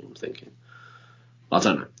 That's all I'm thinking. I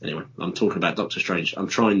don't know. Anyway, I'm talking about Doctor Strange. I'm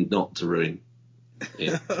trying not to ruin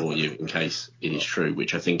it for you in case it is true,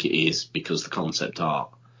 which I think it is, because the concept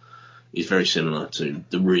art is very similar to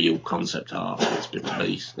the real concept art that's been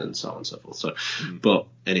released and so on and so forth. So, but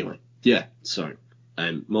anyway, so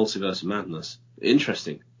Multiverse of Madness,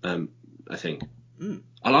 interesting. I think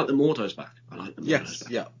I like that Mordo's back. Yes,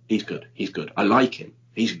 yeah, he's good. I like him.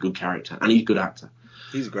 He's a good character, and he's a good actor.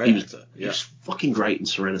 He's a great actor. He was fucking great in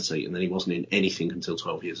Serenity, and then he wasn't in anything until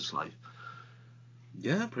 12 Years a Slave.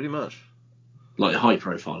 Yeah, pretty much. Like high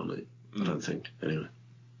profile, I mean. I don't think, anyway.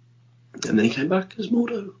 And then he came back as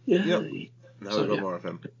Mordo. Yeah. Yep. Now we've got more of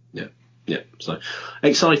him. Yeah. So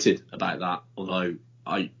excited about that, although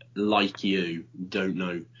I, like you, don't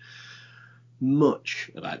know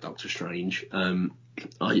much about Doctor Strange. I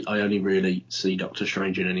only really see Doctor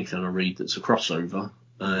Strange in anything I read that's a crossover,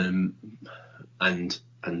 and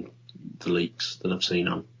the leaks that I've seen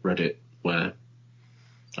on Reddit, where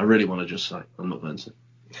I really want to just say, I'm not going to.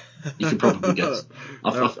 You can probably guess.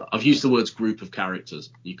 I've used the words group of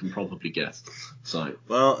characters. You can probably guess. So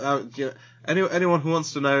well, anyone who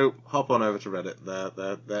wants to know, hop on over to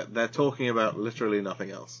Reddit. They're talking about literally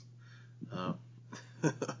nothing else. I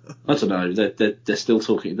don't know. They're still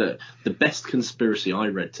talking. The best conspiracy I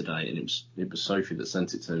read today, and it was Sophie that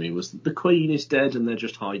sent it to me, was that the Queen is dead and they're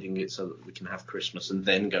just hiding it so that we can have Christmas and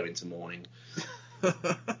then go into mourning. What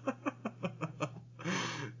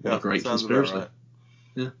a great conspiracy! Right.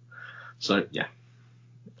 Yeah. So yeah,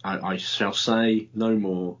 I shall say no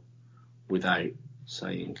more without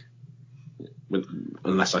saying,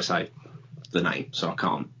 unless I say the name. So I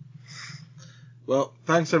can't. Well,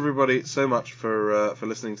 thanks everybody so much for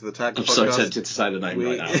listening to the Tag I'm podcast. So tempted to say the name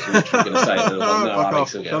right now. I'm literally going to say it. No,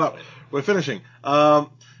 Alex will get Shut up. We're finishing.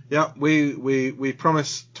 We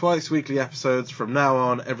promise twice weekly episodes from now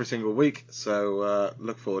on, every single week. So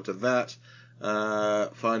look forward to that.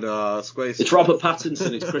 Find our Squarespace. It's Robert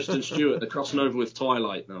Pattinson. It's Kristen Stewart. They're crossing over with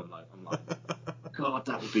Twilight. No, I'm like, God,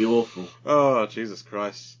 that would be awful. Oh, Jesus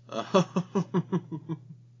Christ!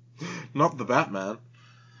 Not the Batman.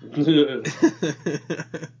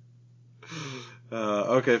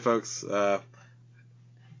 Okay, folks.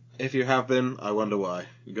 If you have been, I wonder why.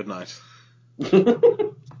 Good night.